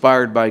is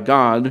inspired by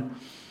God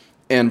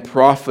and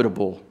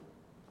profitable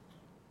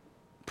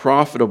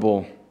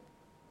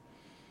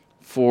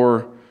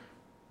for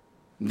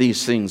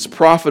these things.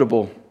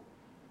 Profitable.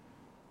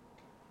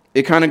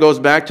 It kind of goes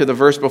back to the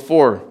verse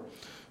before.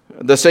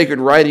 The sacred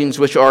writings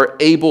which are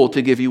able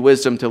to give you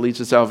wisdom to lead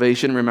to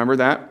salvation. Remember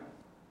that?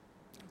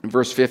 In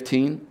verse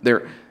 15.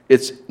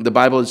 The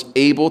Bible is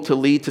able to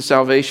lead to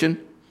salvation.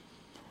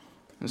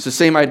 It's the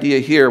same idea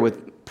here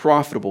with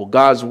profitable.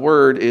 God's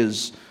word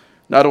is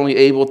not only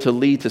able to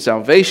lead to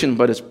salvation,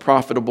 but it's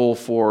profitable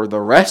for the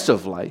rest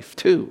of life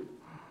too.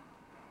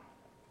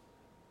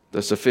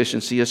 The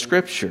sufficiency of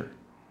Scripture.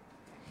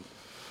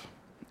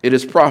 It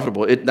is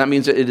profitable. That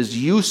means that it is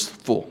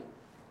useful.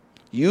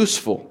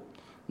 Useful,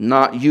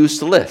 not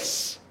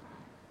useless.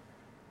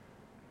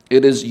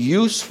 It is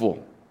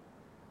useful.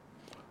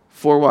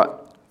 For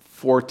what?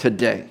 For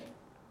today.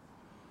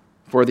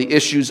 For the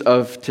issues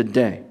of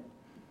today.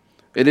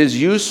 It is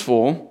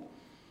useful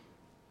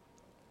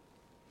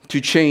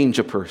to change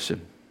a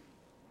person.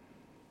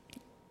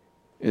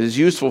 It is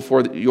useful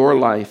for your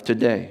life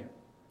today.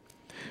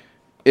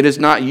 It is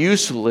not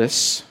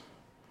useless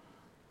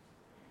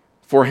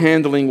for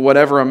handling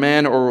whatever a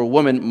man or a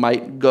woman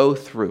might go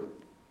through.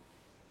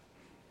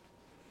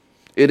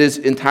 It is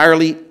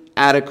entirely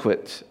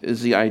adequate,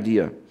 is the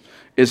idea.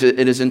 It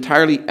is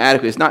entirely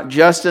adequate. It's not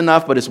just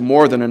enough, but it's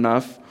more than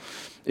enough.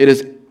 It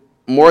is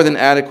more than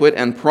adequate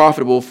and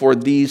profitable for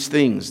these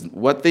things.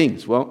 What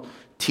things? Well,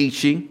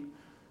 teaching,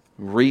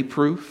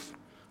 reproof,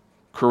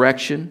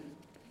 correction,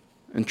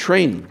 and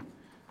training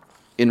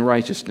in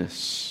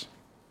righteousness.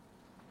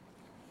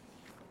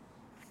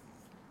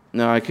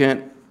 Now, I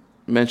can't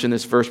mention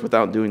this verse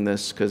without doing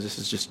this because this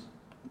is just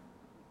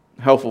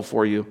helpful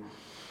for you.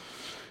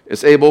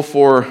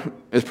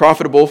 It's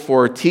profitable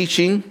for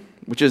teaching,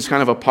 which is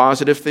kind of a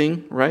positive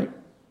thing, right?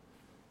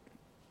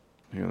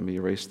 Here, let me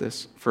erase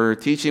this. For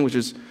teaching, which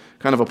is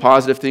kind of a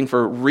positive thing.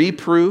 For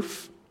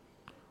reproof,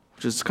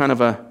 which is kind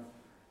of a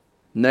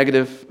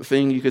negative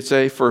thing, you could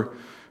say. For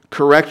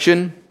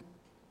correction,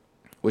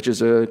 which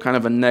is a kind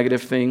of a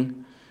negative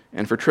thing.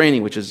 And for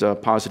training, which is a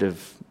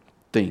positive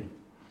thing.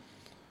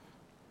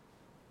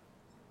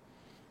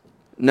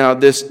 Now,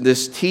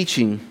 this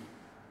teaching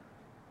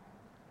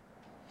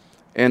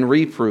and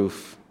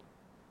reproof,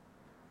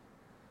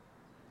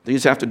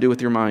 these have to do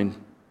with your mind.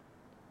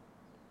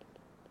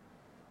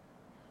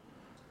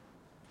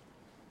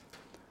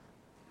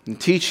 And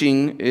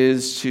teaching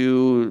is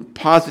to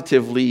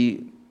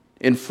positively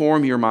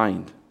inform your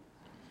mind.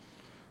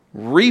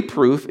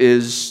 Reproof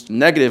is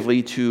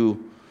negatively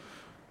to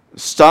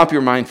stop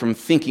your mind from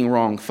thinking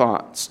wrong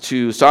thoughts,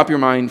 to stop your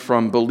mind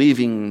from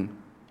believing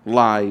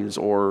lies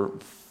or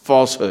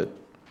falsehood.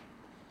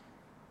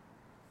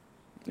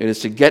 It is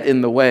to get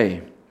in the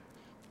way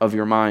of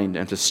your mind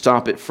and to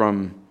stop it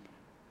from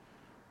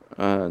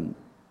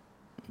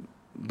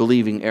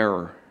believing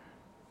error.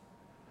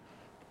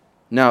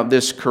 Now,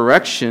 this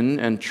correction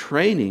and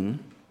training,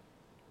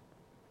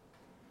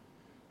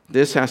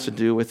 this has to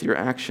do with your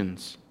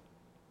actions.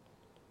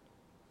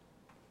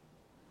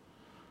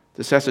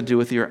 This has to do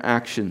with your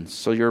actions.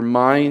 So your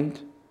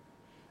mind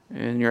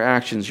and your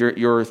actions,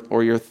 your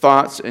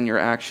thoughts and your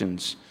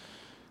actions,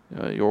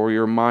 or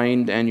your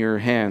mind and your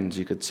hands,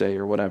 you could say,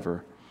 or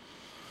whatever.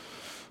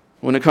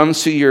 When it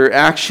comes to your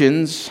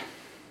actions,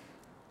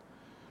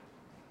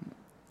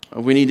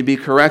 we need to be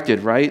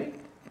corrected, right?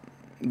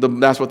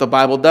 That's what the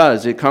Bible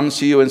does. It comes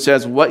to you and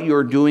says, what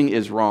you're doing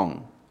is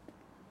wrong.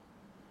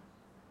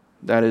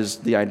 That is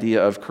the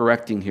idea of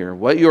correcting here.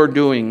 What you're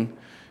doing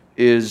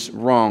is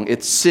wrong.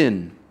 It's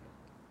sin.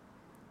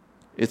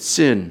 It's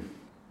sin.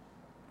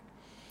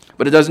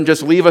 But it doesn't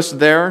just leave us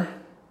there,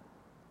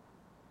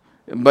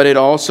 but it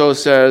also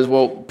says,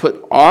 well,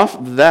 put off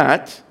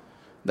that.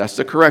 That's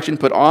the correction.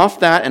 Put off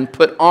that and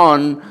put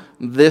on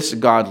this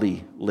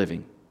godly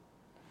living.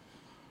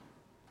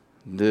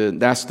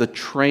 That's the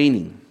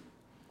training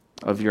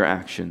of your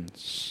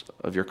actions,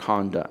 of your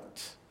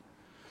conduct.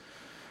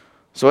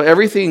 So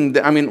everything,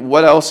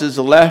 what else is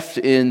left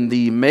in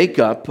the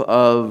makeup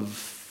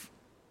of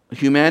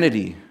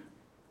humanity?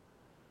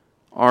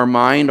 Our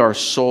mind, our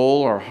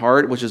soul, our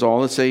heart, which is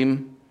all the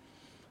same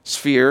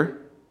sphere.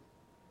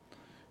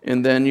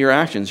 And then your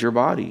actions, your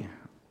body.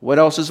 What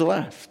else is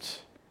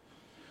left?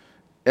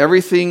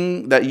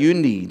 Everything that you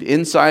need,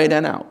 inside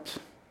and out.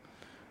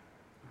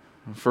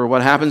 For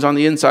what happens on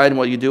the inside and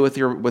what you do with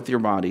your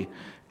body.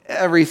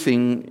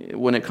 Everything,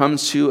 when it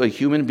comes to a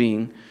human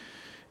being,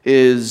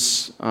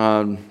 is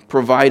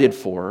provided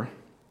for,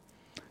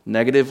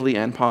 negatively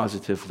and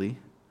positively,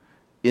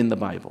 in the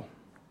Bible.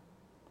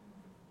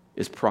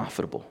 It's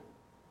profitable.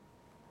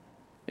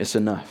 It's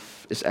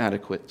enough. It's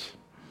adequate.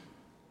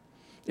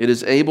 It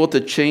is able to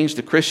change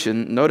the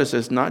Christian. Notice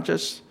it's not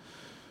just...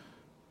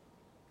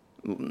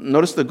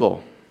 Notice the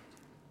goal.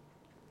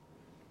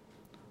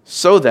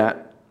 So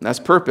that's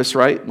purpose,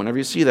 right? Whenever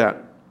you see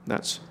that,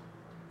 that's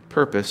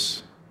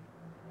purpose.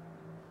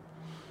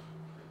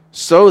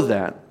 So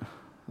that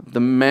the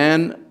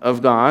man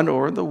of God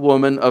or the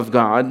woman of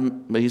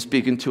God, he's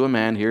speaking to a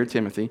man here,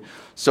 Timothy,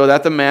 so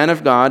that the man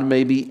of God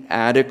may be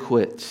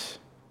adequate,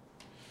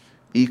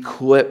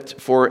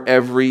 equipped for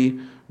every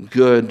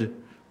good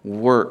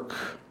work.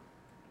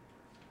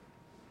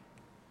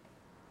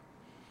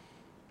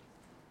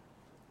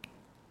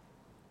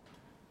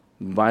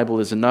 The Bible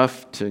is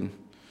enough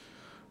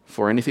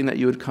for anything that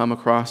you would come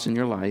across in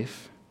your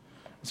life.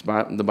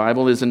 The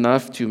Bible is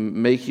enough to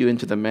make you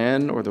into the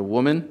man or the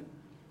woman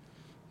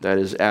that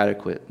is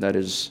adequate, that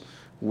is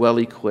well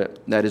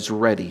equipped, that is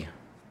ready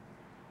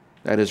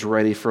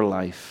for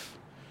life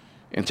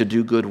and to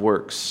do good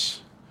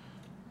works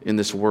in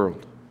this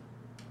world.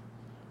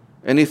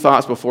 Any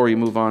thoughts before you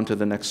move on to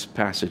the next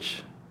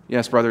passage?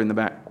 Yes, brother in the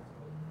back.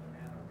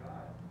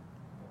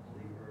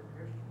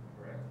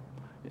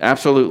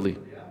 Absolutely.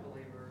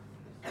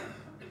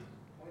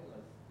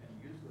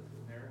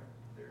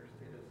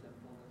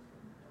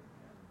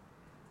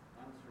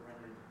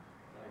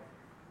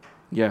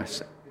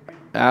 Yes,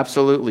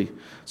 absolutely.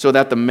 So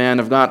that the man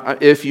of God,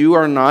 if you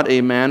are not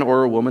a man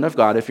or a woman of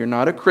God, if you're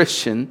not a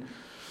Christian,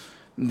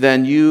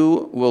 then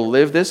you will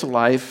live this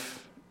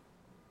life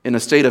in a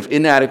state of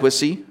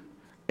inadequacy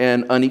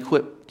and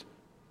unequipped.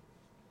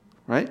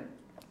 Right?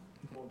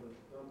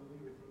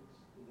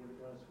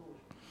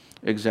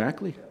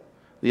 Exactly.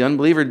 The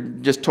unbeliever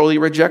just totally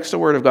rejects the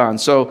Word of God.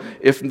 So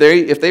if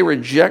they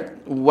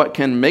reject what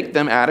can make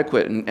them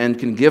adequate and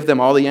can give them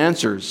all the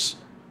answers,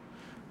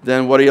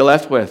 then what are you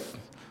left with?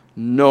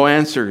 No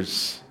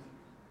answers.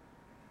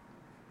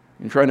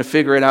 You're trying to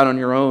figure it out on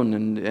your own,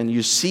 and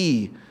you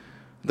see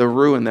the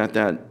ruin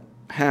that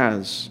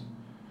has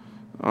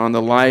on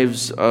the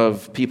lives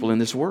of people in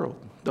this world,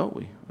 don't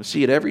we? We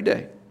see it every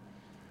day.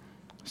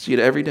 See it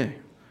every day.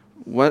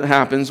 What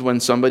happens when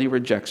somebody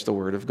rejects the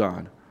Word of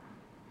God?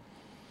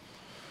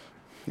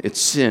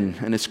 It's sin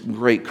and it's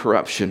great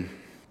corruption.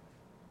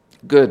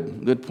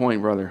 Good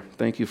point, brother.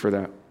 Thank you for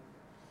that.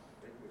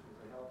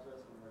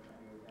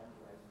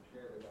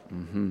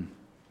 Mm-hmm.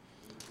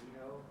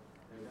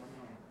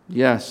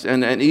 Yes,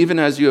 and even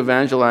as you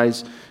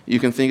evangelize, you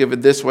can think of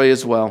it this way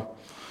as well.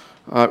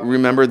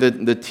 Remember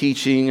that the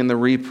teaching and the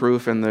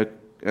reproof and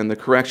the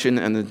correction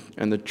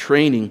and the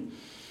training,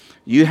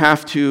 you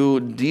have to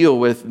deal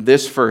with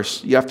this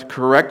first. You have to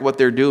correct what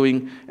they're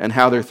doing and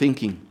how they're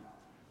thinking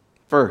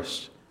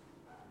first.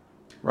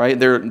 Right?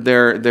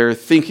 They're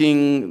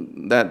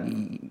thinking that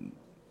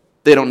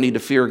they don't need to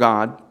fear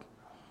God.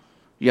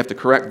 You have to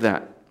correct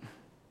that.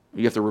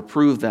 You have to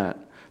reprove that.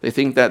 They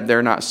think that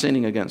they're not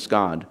sinning against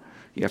God.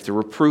 You have to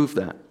reprove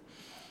that.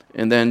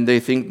 And then they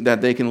think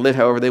that they can live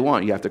however they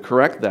want. You have to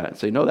correct that.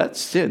 Say, no, that's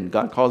sin.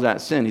 God calls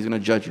that sin. He's going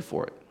to judge you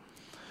for it.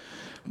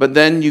 But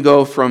then you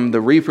go from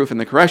the reproof and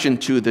the correction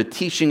to the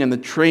teaching and the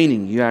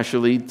training. You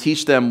actually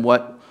teach them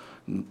what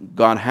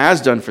God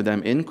has done for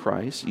them in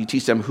Christ. You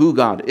teach them who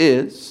God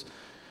is,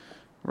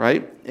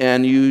 right?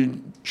 And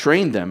you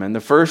train them. And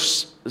the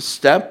first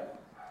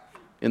step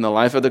in the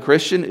life of the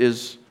Christian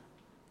is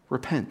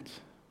repent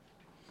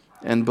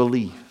and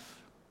believe.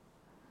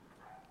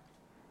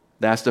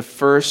 That's the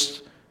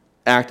first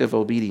act of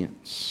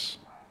obedience.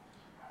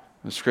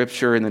 The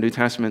Scripture in the New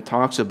Testament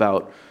talks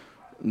about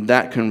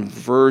that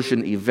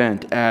conversion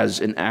event as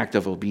an act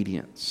of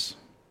obedience.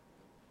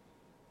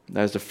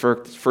 That is the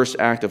first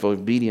act of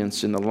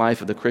obedience in the life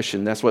of the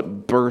Christian. That's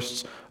what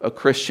births a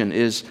Christian,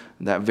 is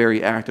that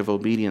very act of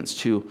obedience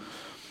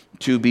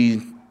to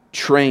be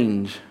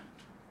trained,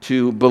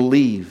 to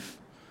believe,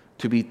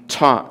 to be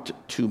taught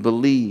to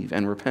believe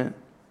and repent.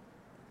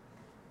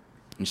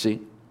 You see?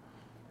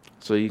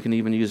 So you can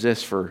even use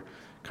this for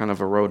kind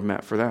of a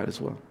roadmap for that as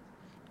well.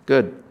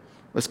 Good.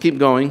 Let's keep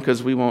going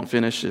because we won't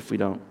finish if we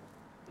don't.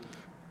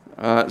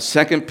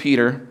 2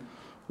 Peter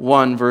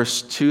 1,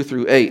 verse 2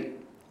 through 8.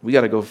 We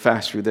got to go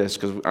fast through this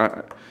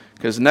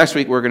because next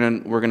week we're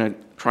gonna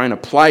try and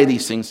apply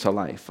these things to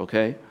life.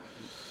 Okay.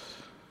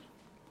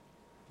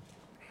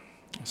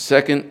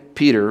 2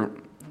 Peter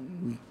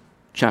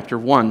chapter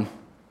 1.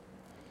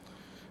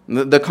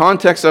 The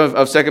context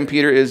of 2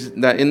 Peter is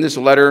that in this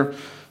letter,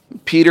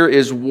 Peter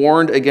is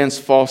warned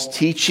against false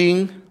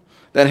teaching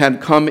that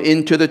had come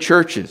into the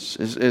churches.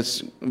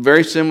 It's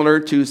very similar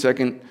to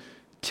 2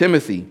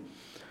 Timothy.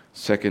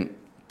 2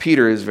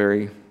 Peter is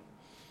very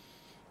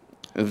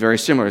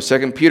similar.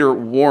 2 Peter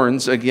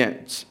warns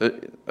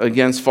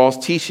against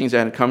false teachings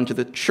that had come to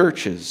the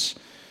churches.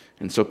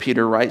 And so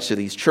Peter writes to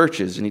these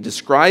churches, and he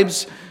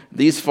describes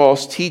these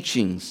false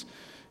teachings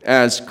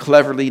as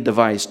cleverly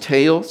devised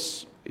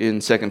tales in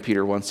 2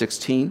 Peter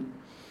 1:16,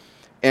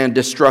 and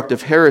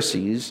destructive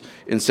heresies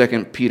in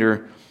 2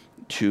 Peter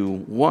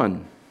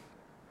 2:1.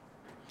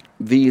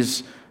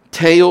 These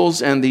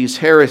tales and these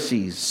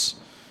heresies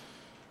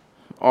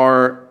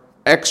are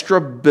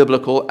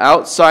extra-biblical,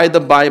 outside the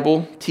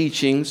Bible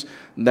teachings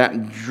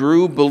that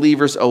drew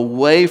believers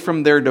away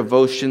from their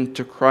devotion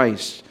to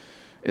Christ,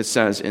 it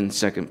says in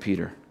 2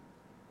 Peter.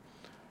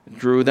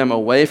 Drew them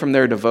away from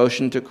their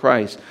devotion to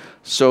Christ.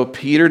 So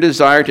Peter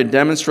desired to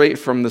demonstrate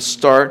from the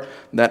start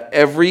that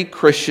every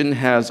Christian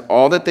has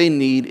all that they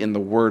need in the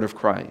Word of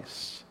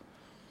Christ.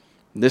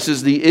 This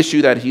is the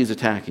issue that he's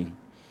attacking.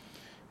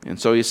 And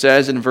so he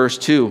says in verse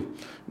 2,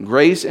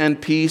 "Grace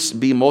and peace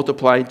be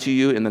multiplied to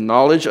you in the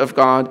knowledge of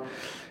God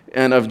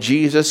and of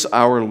Jesus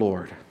our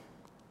Lord,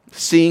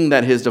 seeing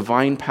that his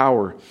divine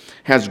power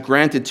has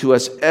granted to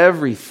us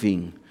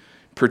everything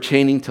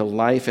pertaining to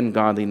life and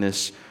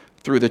godliness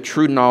through the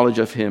true knowledge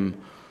of him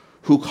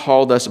who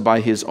called us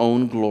by his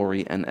own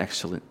glory and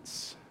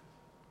excellence."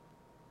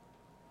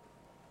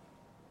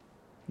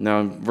 Now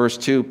in verse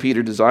 2,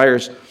 Peter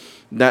desires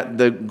that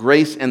the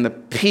grace and the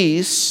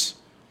peace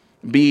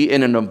be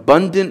in an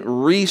abundant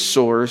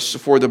resource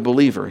for the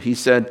believer. He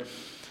says,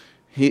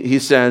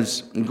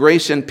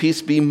 "Grace and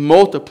peace be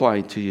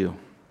multiplied to you."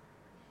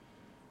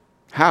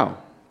 How?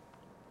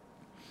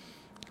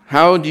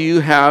 How do you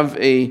have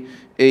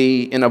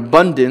an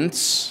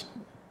abundance?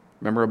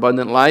 Remember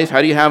abundant life?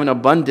 How do you have an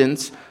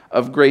abundance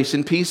of grace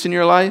and peace in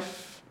your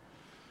life?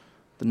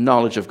 The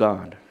knowledge of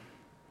God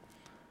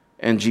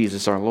and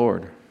Jesus our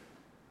Lord.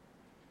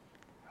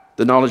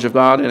 The knowledge of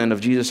God and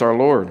of Jesus our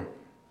Lord.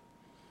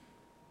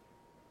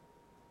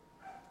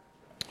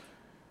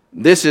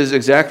 This is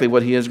exactly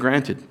what he has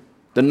granted.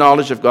 The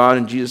knowledge of God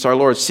and Jesus our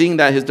Lord. Seeing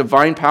that his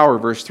divine power,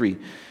 verse 3,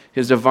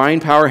 his divine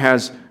power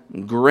has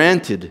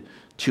granted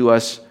to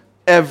us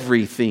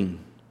everything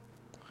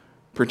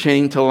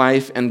pertaining to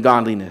life and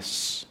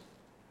godliness.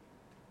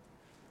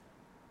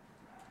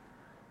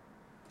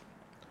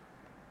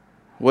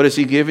 What has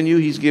he given you?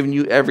 He's given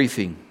you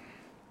everything.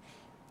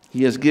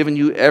 He has given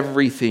you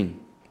everything.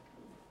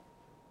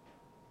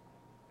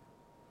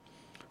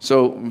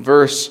 So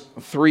verse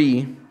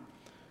 3,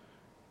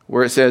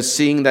 where it says,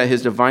 "Seeing that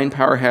his divine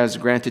power has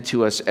granted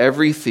to us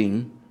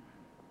everything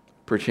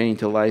pertaining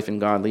to life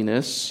and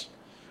godliness,"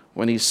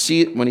 when he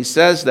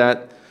says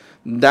that,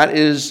 that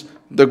is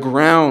the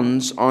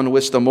grounds on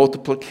which the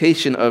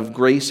multiplication of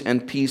grace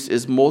and peace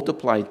is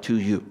multiplied to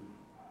you.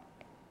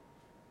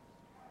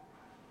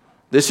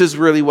 This is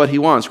really what he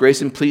wants,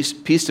 grace and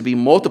peace to be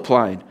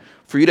multiplied,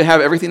 for you to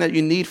have everything that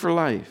you need for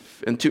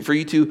life, and for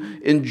you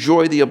to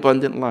enjoy the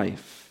abundant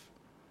life.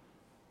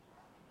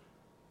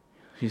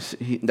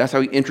 That's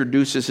how he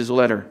introduces his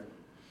letter.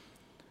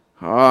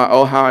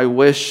 Oh, how I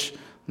wish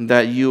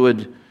that you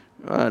would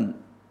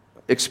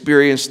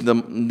experience the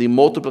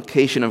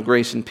multiplication of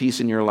grace and peace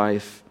in your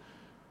life.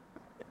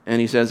 And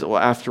he says, well,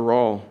 after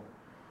all,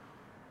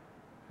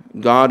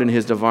 God in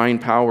his divine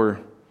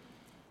power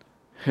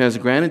has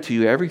granted to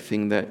you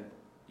everything that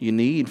you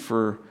need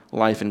for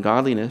life and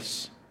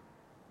godliness.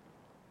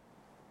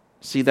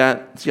 See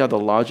that? See how the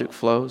logic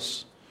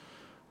flows?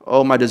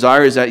 Oh, my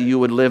desire is that you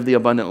would live the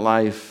abundant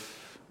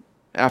life.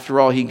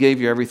 After all, he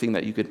gave you everything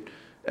that you could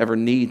ever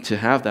need to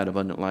have that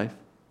abundant life.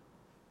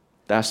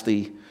 That's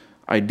the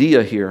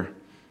idea here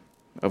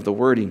of the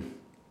wording.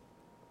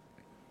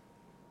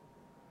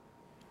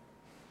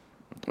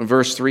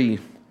 Verse 3,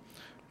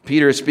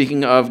 Peter is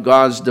speaking of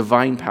God's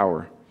divine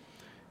power.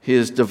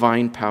 His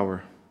divine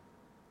power.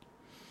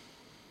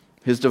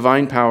 His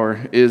divine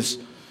power is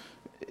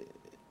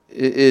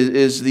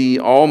the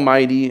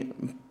almighty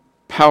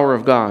power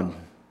of God.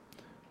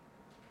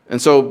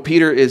 And so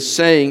Peter is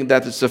saying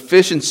that the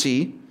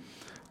sufficiency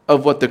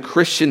of what the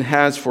Christian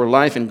has for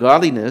life and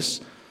godliness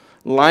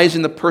lies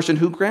in the person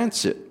who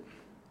grants it.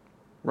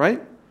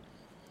 Right?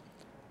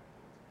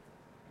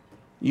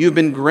 You've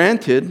been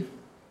granted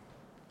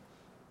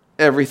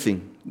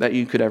everything that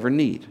you could ever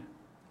need.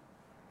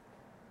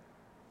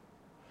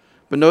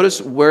 But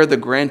notice where the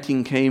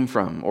granting came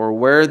from, or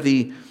where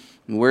the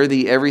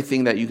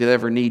everything that you could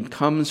ever need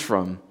comes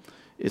from.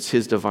 It's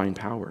his divine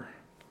power.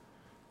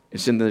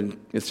 It's in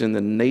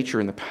the nature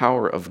and the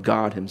power of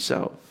God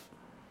himself.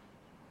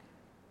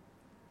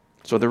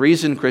 So the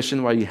reason,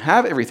 Christian, why you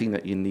have everything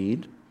that you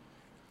need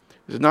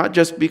is not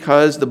just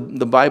because the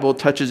Bible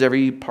touches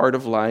every part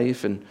of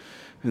life and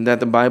that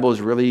the Bible is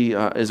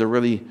a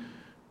really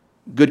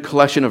good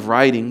collection of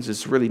writings.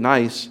 It's really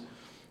nice.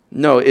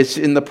 No, it's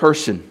in the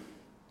person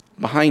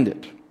behind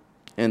it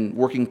and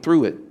working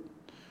through it.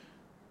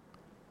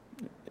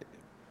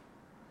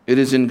 It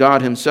is in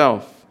God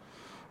himself,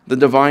 the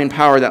divine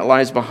power that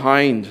lies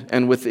behind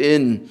and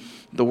within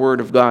the Word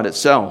of God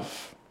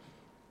itself.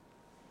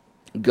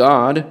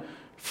 God,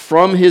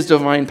 from his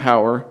divine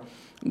power,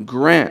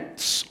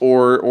 grants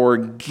or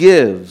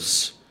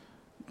gives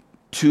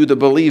to the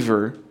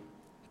believer,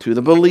 the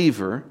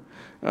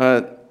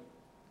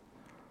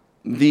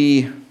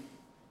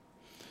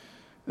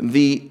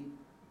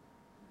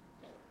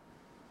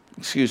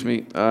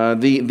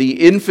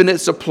infinite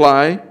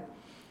supply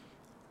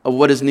of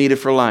what is needed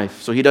for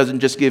life. So he doesn't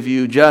just give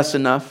you just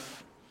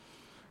enough.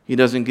 He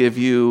doesn't give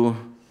you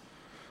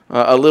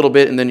a little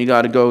bit and then you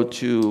got to go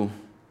to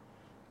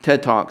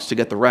TED Talks to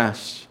get the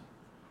rest.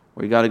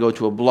 Or you got to go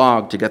to a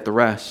blog to get the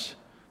rest.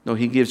 No,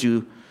 he gives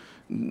you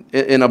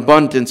an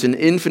abundance, an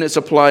infinite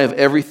supply of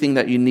everything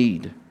that you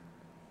need.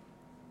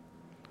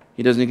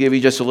 He doesn't give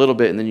you just a little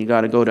bit and then you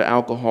got to go to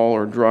alcohol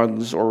or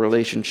drugs or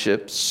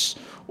relationships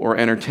or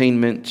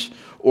entertainment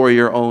or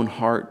your own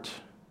heart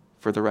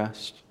for the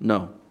rest.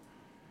 No.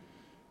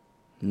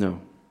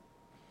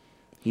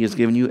 He has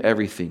given you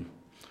everything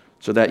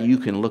so that you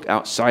can look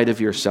outside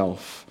of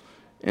yourself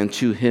and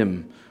to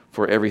him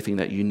for everything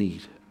that you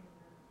need.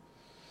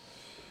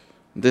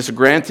 This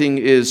granting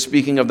is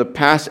speaking of the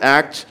past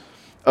act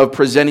of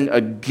presenting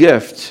a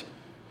gift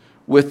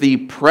with the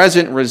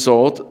present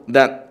result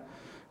that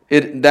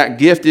that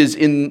gift is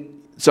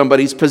in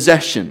somebody's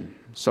possession.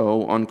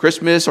 So on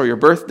Christmas or your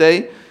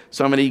birthday,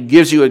 somebody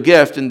gives you a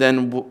gift and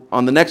then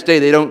on the next day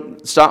they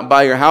don't stop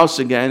by your house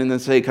again and then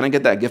say, "Can I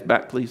get that gift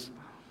back, please?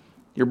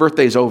 Your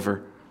birthday's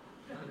over."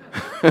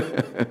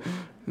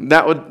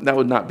 That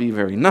would not be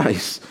very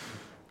nice,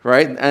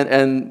 right?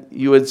 And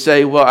you would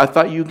say, "Well, I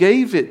thought you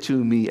gave it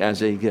to me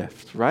as a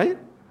gift," right?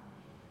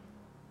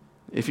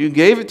 If you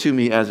gave it to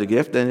me as a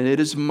gift, then it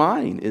is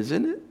mine,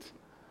 isn't it?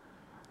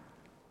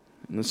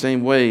 In the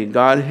same way,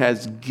 God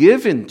has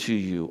given to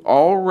you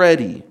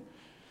already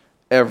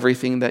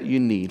everything that you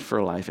need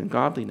for life and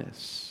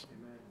godliness.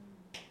 Amen.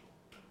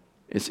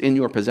 It's in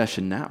your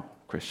possession now,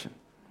 Christian.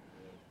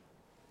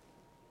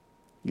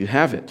 You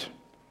have it.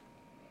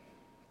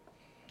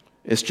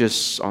 It's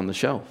just on the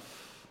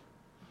shelf,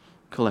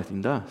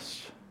 collecting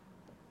dust.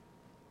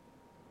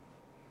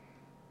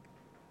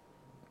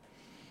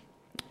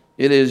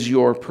 It is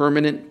your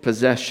permanent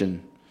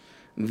possession.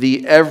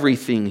 The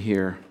everything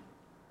here,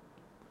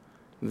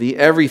 the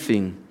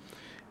everything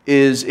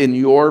is in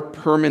your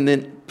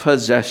permanent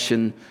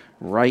possession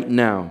right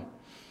now.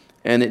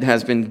 And it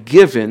has been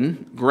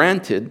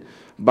granted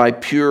by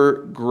pure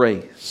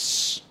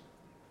grace.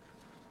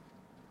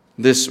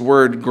 This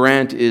word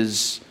grant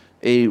is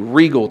a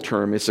regal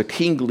term. It's a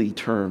kingly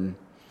term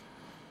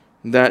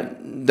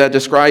that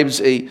describes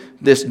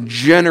this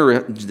generous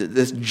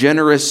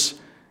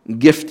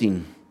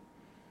gifting,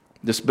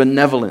 this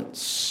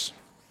benevolence.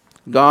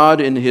 God,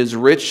 in his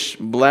rich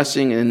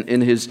blessing and in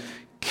his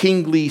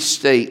kingly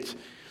state,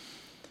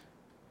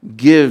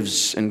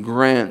 gives and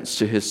grants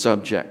to his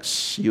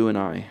subjects, you and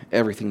I,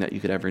 everything that you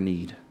could ever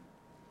need.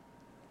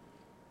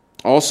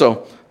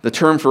 Also, the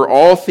term for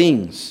all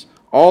things,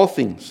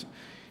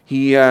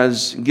 he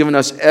has given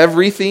us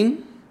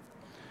everything,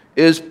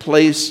 is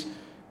placed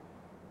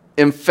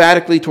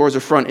emphatically towards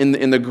the front.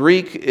 In the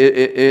Greek,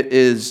 it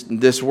is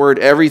this word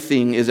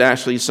everything is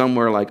actually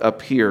somewhere like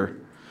up here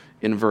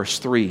in verse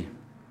 3.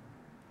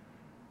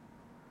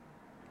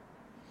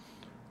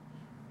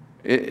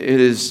 It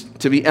is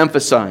to be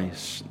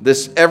emphasized.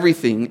 This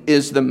everything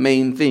is the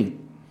main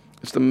thing.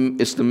 It's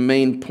the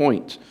main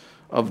point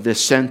of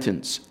this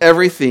sentence.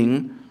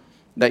 Everything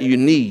that you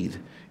need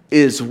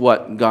is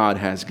what God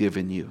has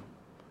given you.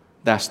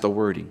 That's the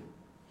wording.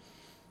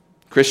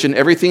 Christian,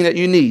 everything that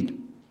you need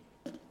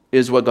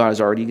is what God has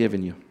already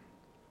given you.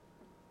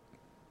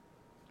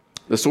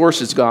 The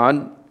source is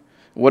God.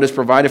 What is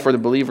provided for the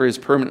believer is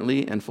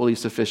permanently and fully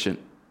sufficient.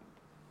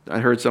 I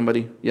heard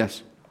somebody?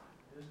 Yes.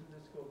 Doesn't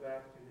this go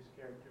back to his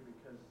character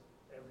because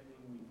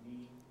everything we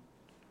need,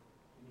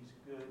 and he's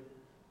good,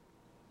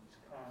 he's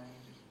kind,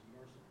 he's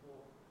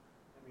merciful.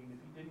 I mean,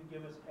 if he didn't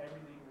give us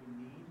everything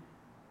we need,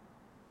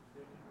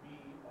 there could be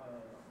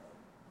a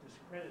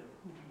discredit of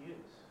who he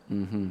is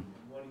and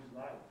what he's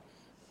like.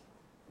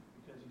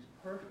 Because he's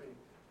perfect,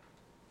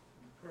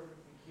 he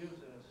perfectly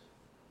gives us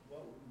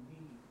what we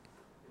need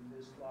in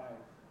this life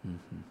to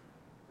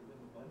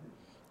live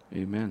abundantly.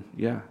 Amen.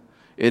 Yeah.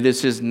 It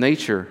is his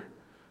nature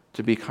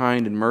to be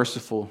kind and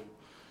merciful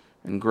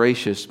and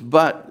gracious.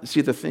 But,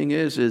 see, the thing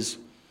is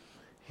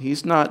he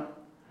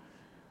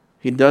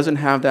doesn't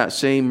have that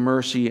same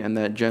mercy and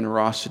that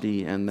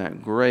generosity and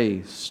that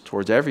grace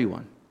towards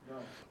everyone. No.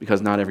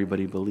 Because not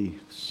everybody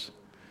believes.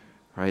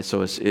 Right?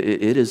 So it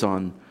is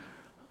on,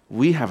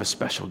 we have a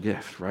special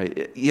gift,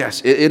 right?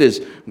 Yes, it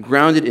is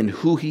grounded in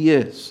who he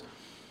is.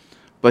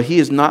 But he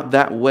is not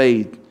that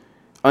way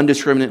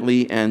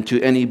indiscriminately and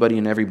to anybody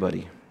and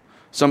everybody.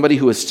 Somebody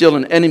who is still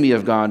an enemy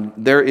of God,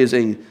 there is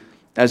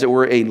as it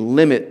were, a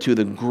limit to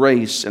the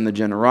grace and the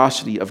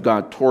generosity of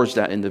God towards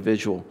that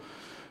individual.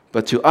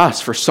 But to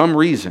us, for some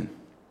reason,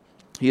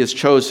 he has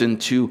chosen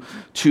to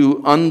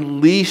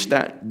unleash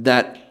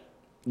that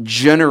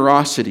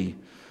generosity,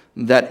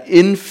 that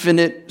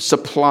infinite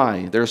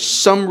supply. There's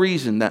some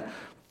reason that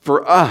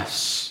for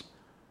us,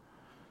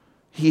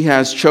 he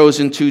has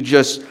chosen to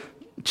just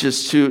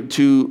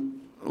to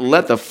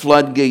let the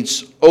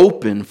floodgates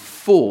open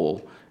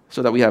full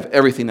so that we have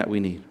everything that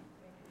we need.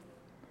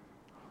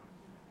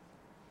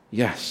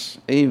 Yes,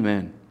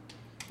 amen.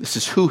 This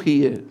is who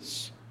he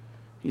is.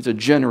 He's a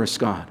generous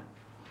God.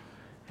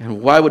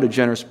 And why would a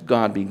generous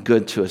God be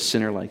good to a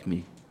sinner like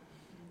me?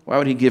 Why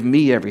would he give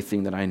me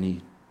everything that I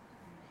need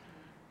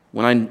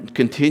when I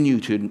continue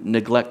to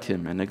neglect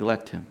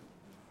him?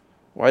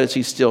 Why does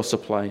he still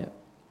supply it?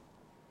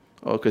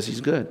 Oh, because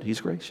he's good.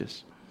 He's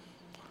gracious.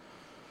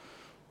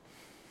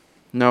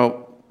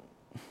 Now,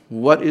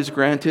 what is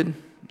granted?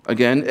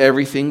 Again,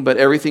 everything, but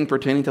everything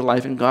pertaining to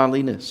life and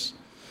godliness.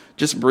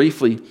 Just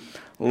briefly,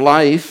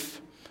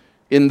 life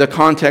in the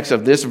context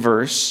of this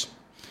verse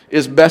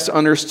is best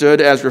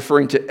understood as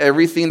referring to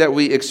everything that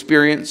we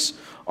experience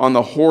on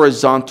the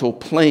horizontal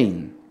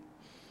plane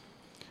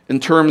in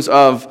terms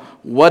of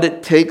what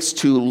it takes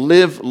to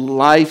live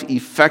life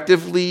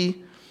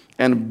effectively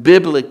and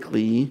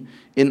biblically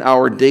in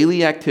our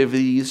daily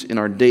activities, in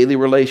our daily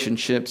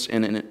relationships,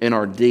 and in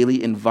our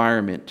daily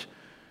environment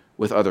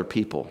with other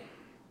people.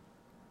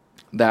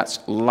 That's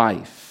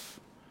life.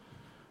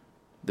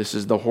 This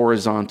is the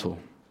horizontal.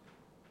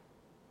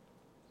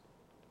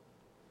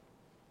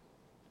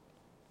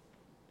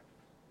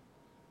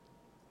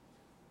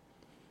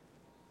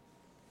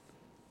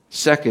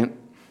 Second,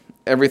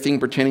 everything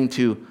pertaining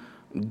to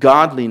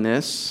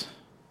godliness.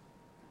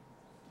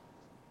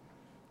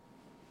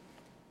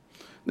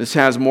 This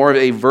has more of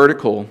a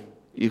vertical,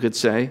 you could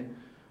say.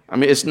 I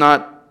mean, it's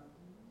not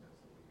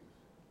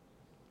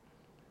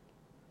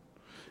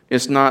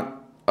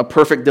a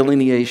perfect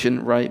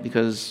delineation, right?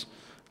 Because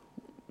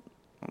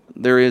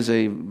there is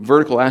a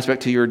vertical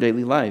aspect to your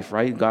daily life,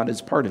 right? God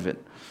is part of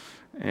it.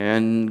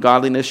 And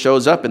godliness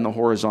shows up in the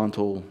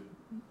horizontal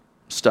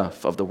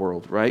stuff of the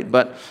world, right?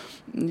 But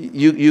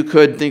you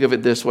could think of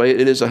it this way.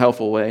 It is a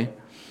helpful way.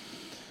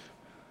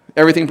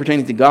 Everything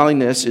pertaining to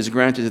godliness is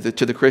granted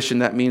to the Christian.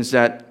 That means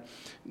that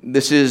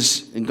this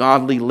is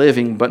godly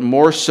living, but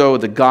more so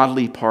the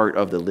godly part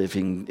of the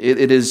living.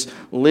 It is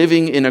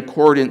living in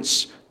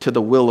accordance to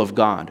the will of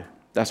God.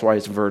 That's why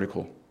it's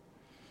vertical.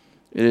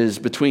 It is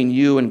between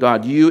you and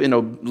God. You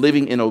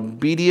living in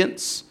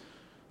obedience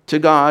to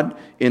God,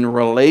 in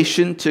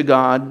relation to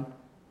God,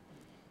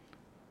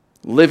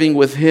 living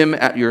with him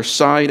at your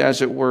side,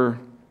 as it were,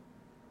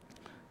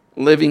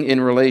 living in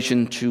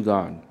relation to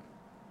God.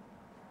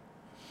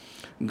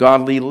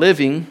 Godly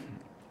living,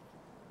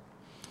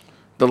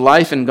 the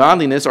life and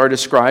godliness are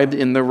described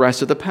in the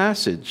rest of the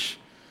passage.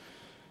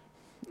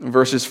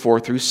 Verses 4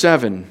 through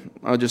 7.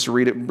 I'll just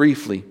read it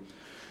briefly.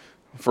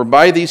 For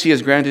by these he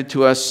has granted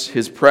to us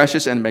his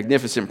precious and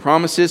magnificent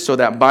promises, so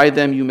that by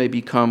them you may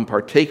become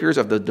partakers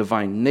of the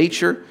divine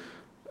nature.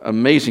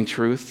 Amazing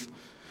truth.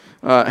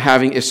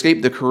 Having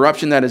escaped the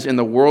corruption that is in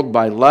the world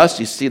by lust.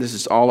 You see, this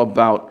is all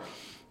about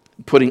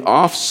putting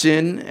off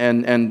sin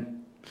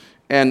and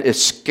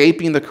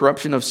escaping the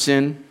corruption of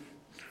sin.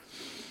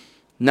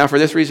 Now for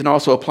this reason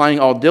also, applying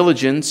all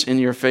diligence in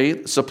your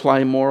faith,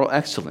 supply moral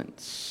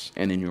excellence,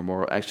 and in your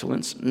moral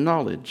excellence,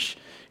 knowledge,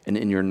 and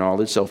in your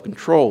knowledge,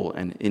 self-control,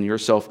 and in your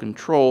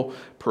self-control,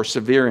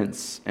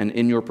 perseverance, and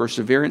in your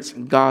perseverance,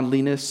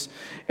 godliness,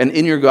 and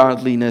in your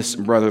godliness,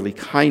 brotherly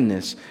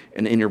kindness,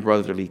 and in your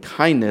brotherly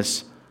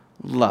kindness,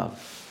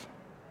 love.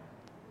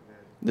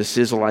 This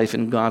is a life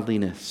in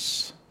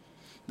godliness.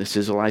 This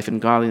is a life in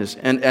godliness.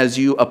 And as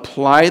you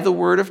apply the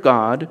Word of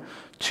God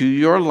to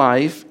your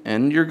life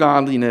and your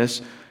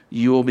godliness,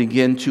 you will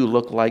begin to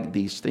look like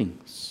these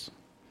things.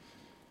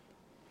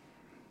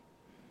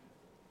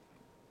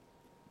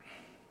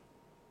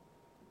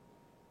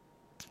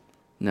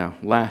 Now,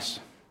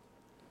 last,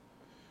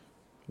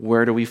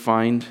 where do we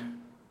find?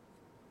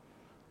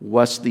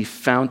 What's the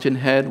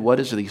fountainhead? What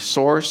is the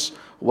source?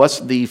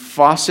 What's the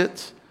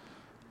faucet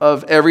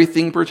of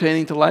everything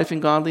pertaining to life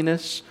and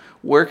godliness?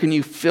 Where can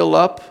you fill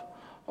up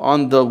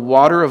on the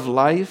water of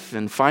life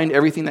and find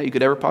everything that you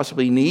could ever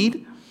possibly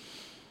need?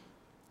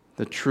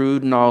 The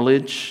true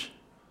knowledge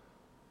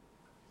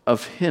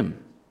of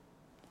Him.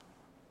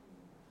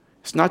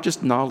 It's not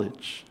just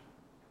knowledge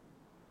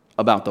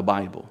about the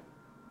Bible.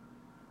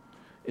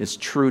 It's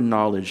true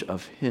knowledge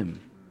of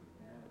Him.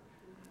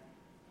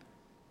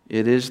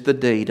 It is the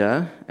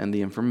data and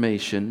the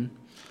information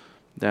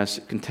that's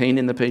contained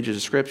in the pages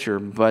of Scripture,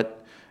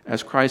 but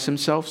as Christ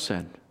Himself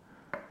said,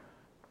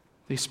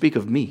 they speak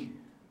of me,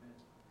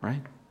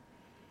 right?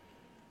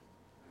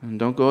 And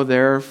don't go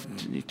there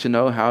to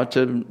know how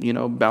to,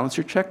 balance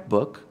your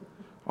checkbook,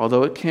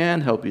 although it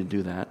can help you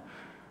do that,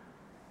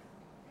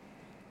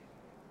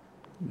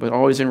 but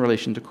always in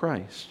relation to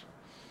Christ,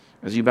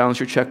 as you balance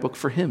your checkbook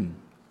for Him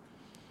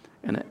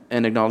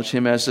and acknowledge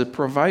Him as the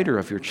provider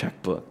of your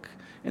checkbook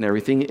and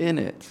everything in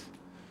it.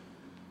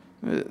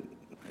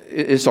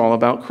 It's all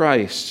about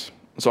Christ.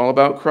 It's all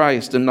about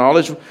Christ. The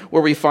knowledge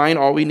where we find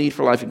all we need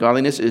for life and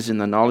godliness is in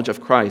the knowledge of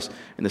Christ.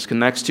 And this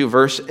connects to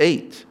verse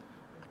 8.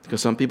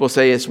 Because some people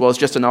say, it's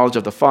just a knowledge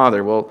of the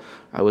Father. Well,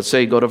 I would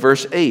say go to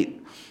verse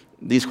 8.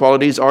 These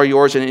qualities are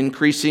yours and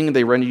increasing.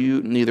 They render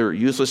you neither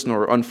useless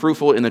nor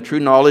unfruitful in the true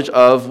knowledge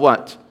of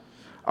what?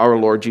 Our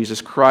Lord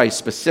Jesus Christ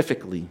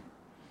specifically.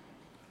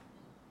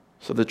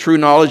 So the true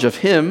knowledge of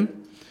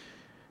Him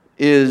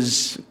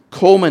is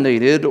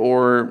culminated,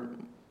 or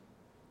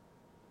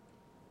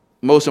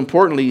most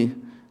importantly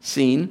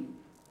seen,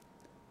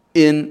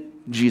 in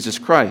Jesus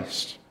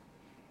Christ.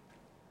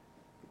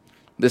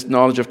 This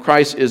knowledge of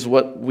Christ is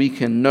what we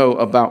can know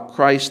about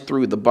Christ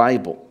through the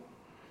Bible.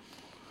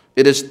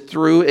 It is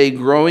through a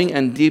growing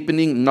and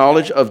deepening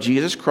knowledge of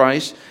Jesus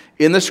Christ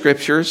in the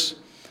Scriptures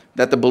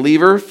that the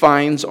believer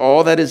finds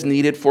all that is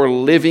needed for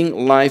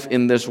living life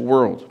in this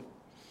world.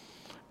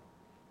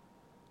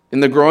 In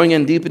the growing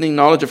and deepening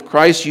knowledge of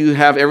Christ, you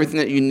have everything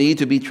that you need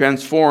to be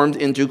transformed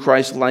into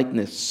Christ's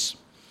likeness.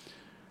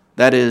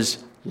 That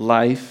is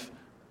life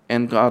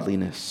and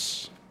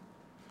godliness.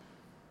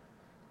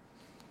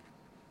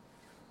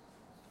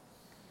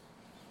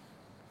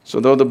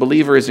 So though the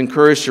believer is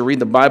encouraged to read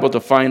the Bible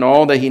to find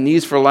all that he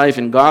needs for life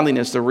and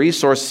godliness, the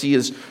resource he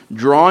is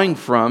drawing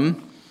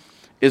from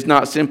is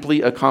not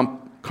simply a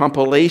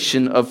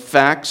compilation of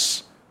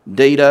facts,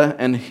 data,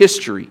 and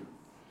history.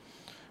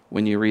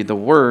 When you read the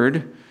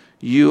Word,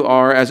 you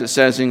are, as it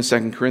says in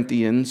 2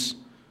 Corinthians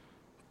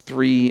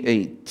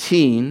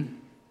 3:18,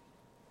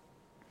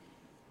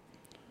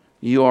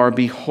 you are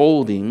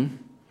beholding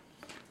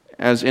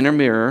as in a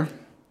mirror,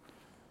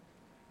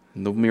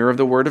 in the mirror of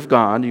the Word of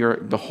God. You're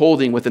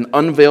beholding with an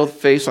unveiled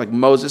face like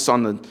Moses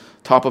on the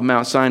top of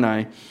Mount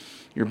Sinai.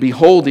 You're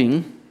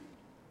beholding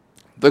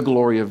the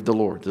glory of the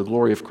Lord, the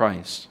glory of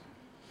Christ.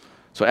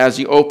 So as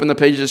you open the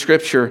pages of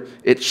Scripture,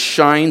 it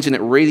shines and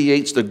it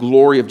radiates the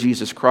glory of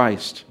Jesus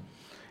Christ.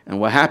 And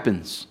what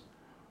happens?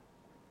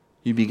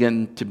 You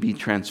begin to be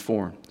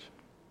transformed.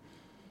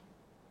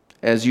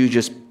 As you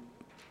just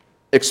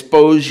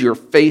expose your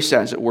face,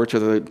 as it were,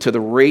 to the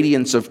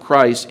radiance of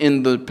Christ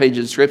in the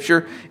pages of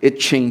Scripture, it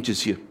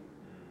changes you.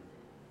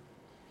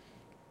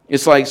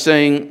 It's like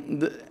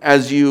saying,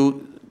 as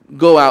you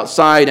go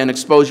outside and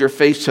expose your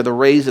face to the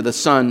rays of the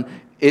sun,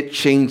 it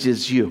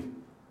changes you.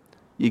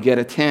 You get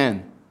a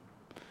tan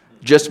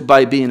just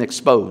by being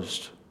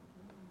exposed.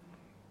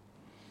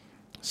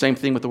 Same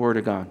thing with the Word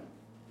of God.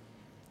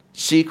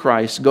 See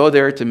Christ, go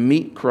there to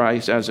meet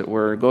Christ, as it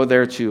were, go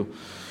there to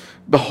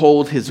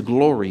behold His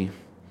glory,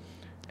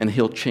 and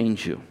He'll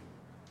change you.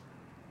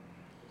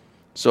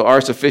 So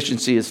our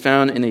sufficiency is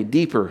found in a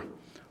deeper,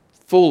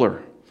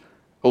 fuller,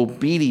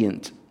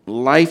 obedient,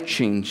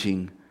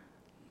 life-changing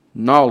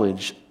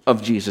knowledge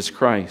of Jesus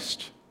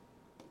Christ.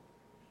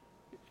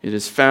 It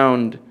is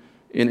found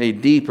in a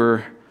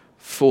deeper,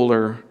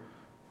 fuller,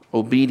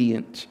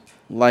 obedient,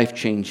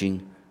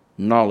 life-changing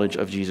knowledge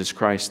of Jesus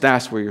Christ.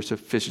 That's where your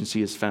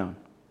sufficiency is found.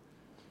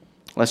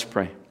 Let's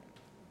pray.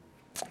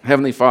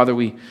 Heavenly Father,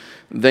 we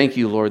thank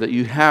you, Lord, that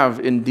you have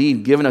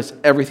indeed given us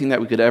everything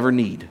that we could ever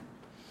need.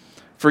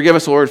 Forgive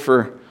us, Lord,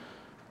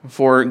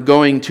 for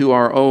going to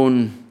our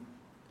own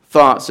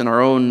thoughts and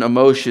our own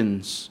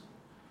emotions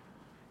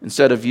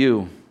instead of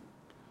you,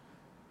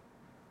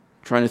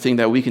 trying to think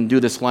that we can do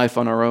this life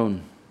on our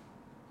own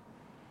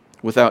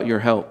without your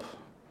help,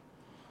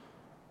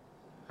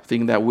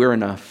 thinking that we're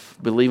enough,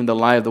 believing the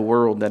lie of the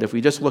world that if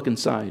we just look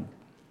inside,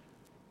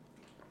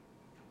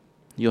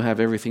 you'll have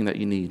everything that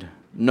you need.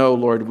 No,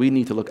 Lord, we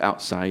need to look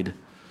outside.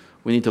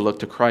 We need to look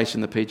to Christ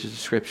in the pages of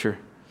Scripture.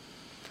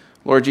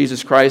 Lord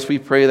Jesus Christ, we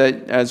pray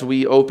that as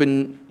we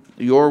open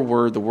your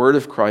word, the word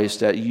of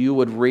Christ, that you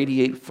would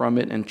radiate from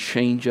it and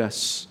change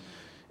us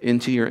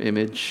into your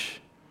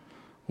image.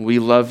 We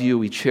love you,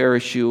 we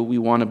cherish you, we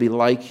want to be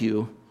like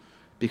you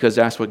because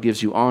that's what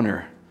gives you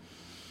honor.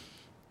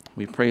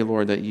 We pray,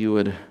 Lord, that you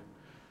would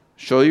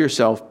show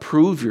yourself,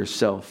 prove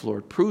yourself,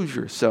 Lord, prove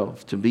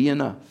yourself to be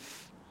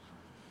enough.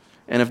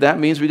 And if that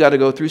means we got to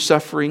go through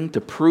suffering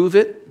to prove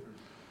it,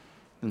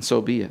 then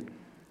so be it.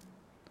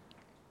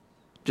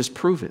 Just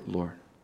prove it, Lord.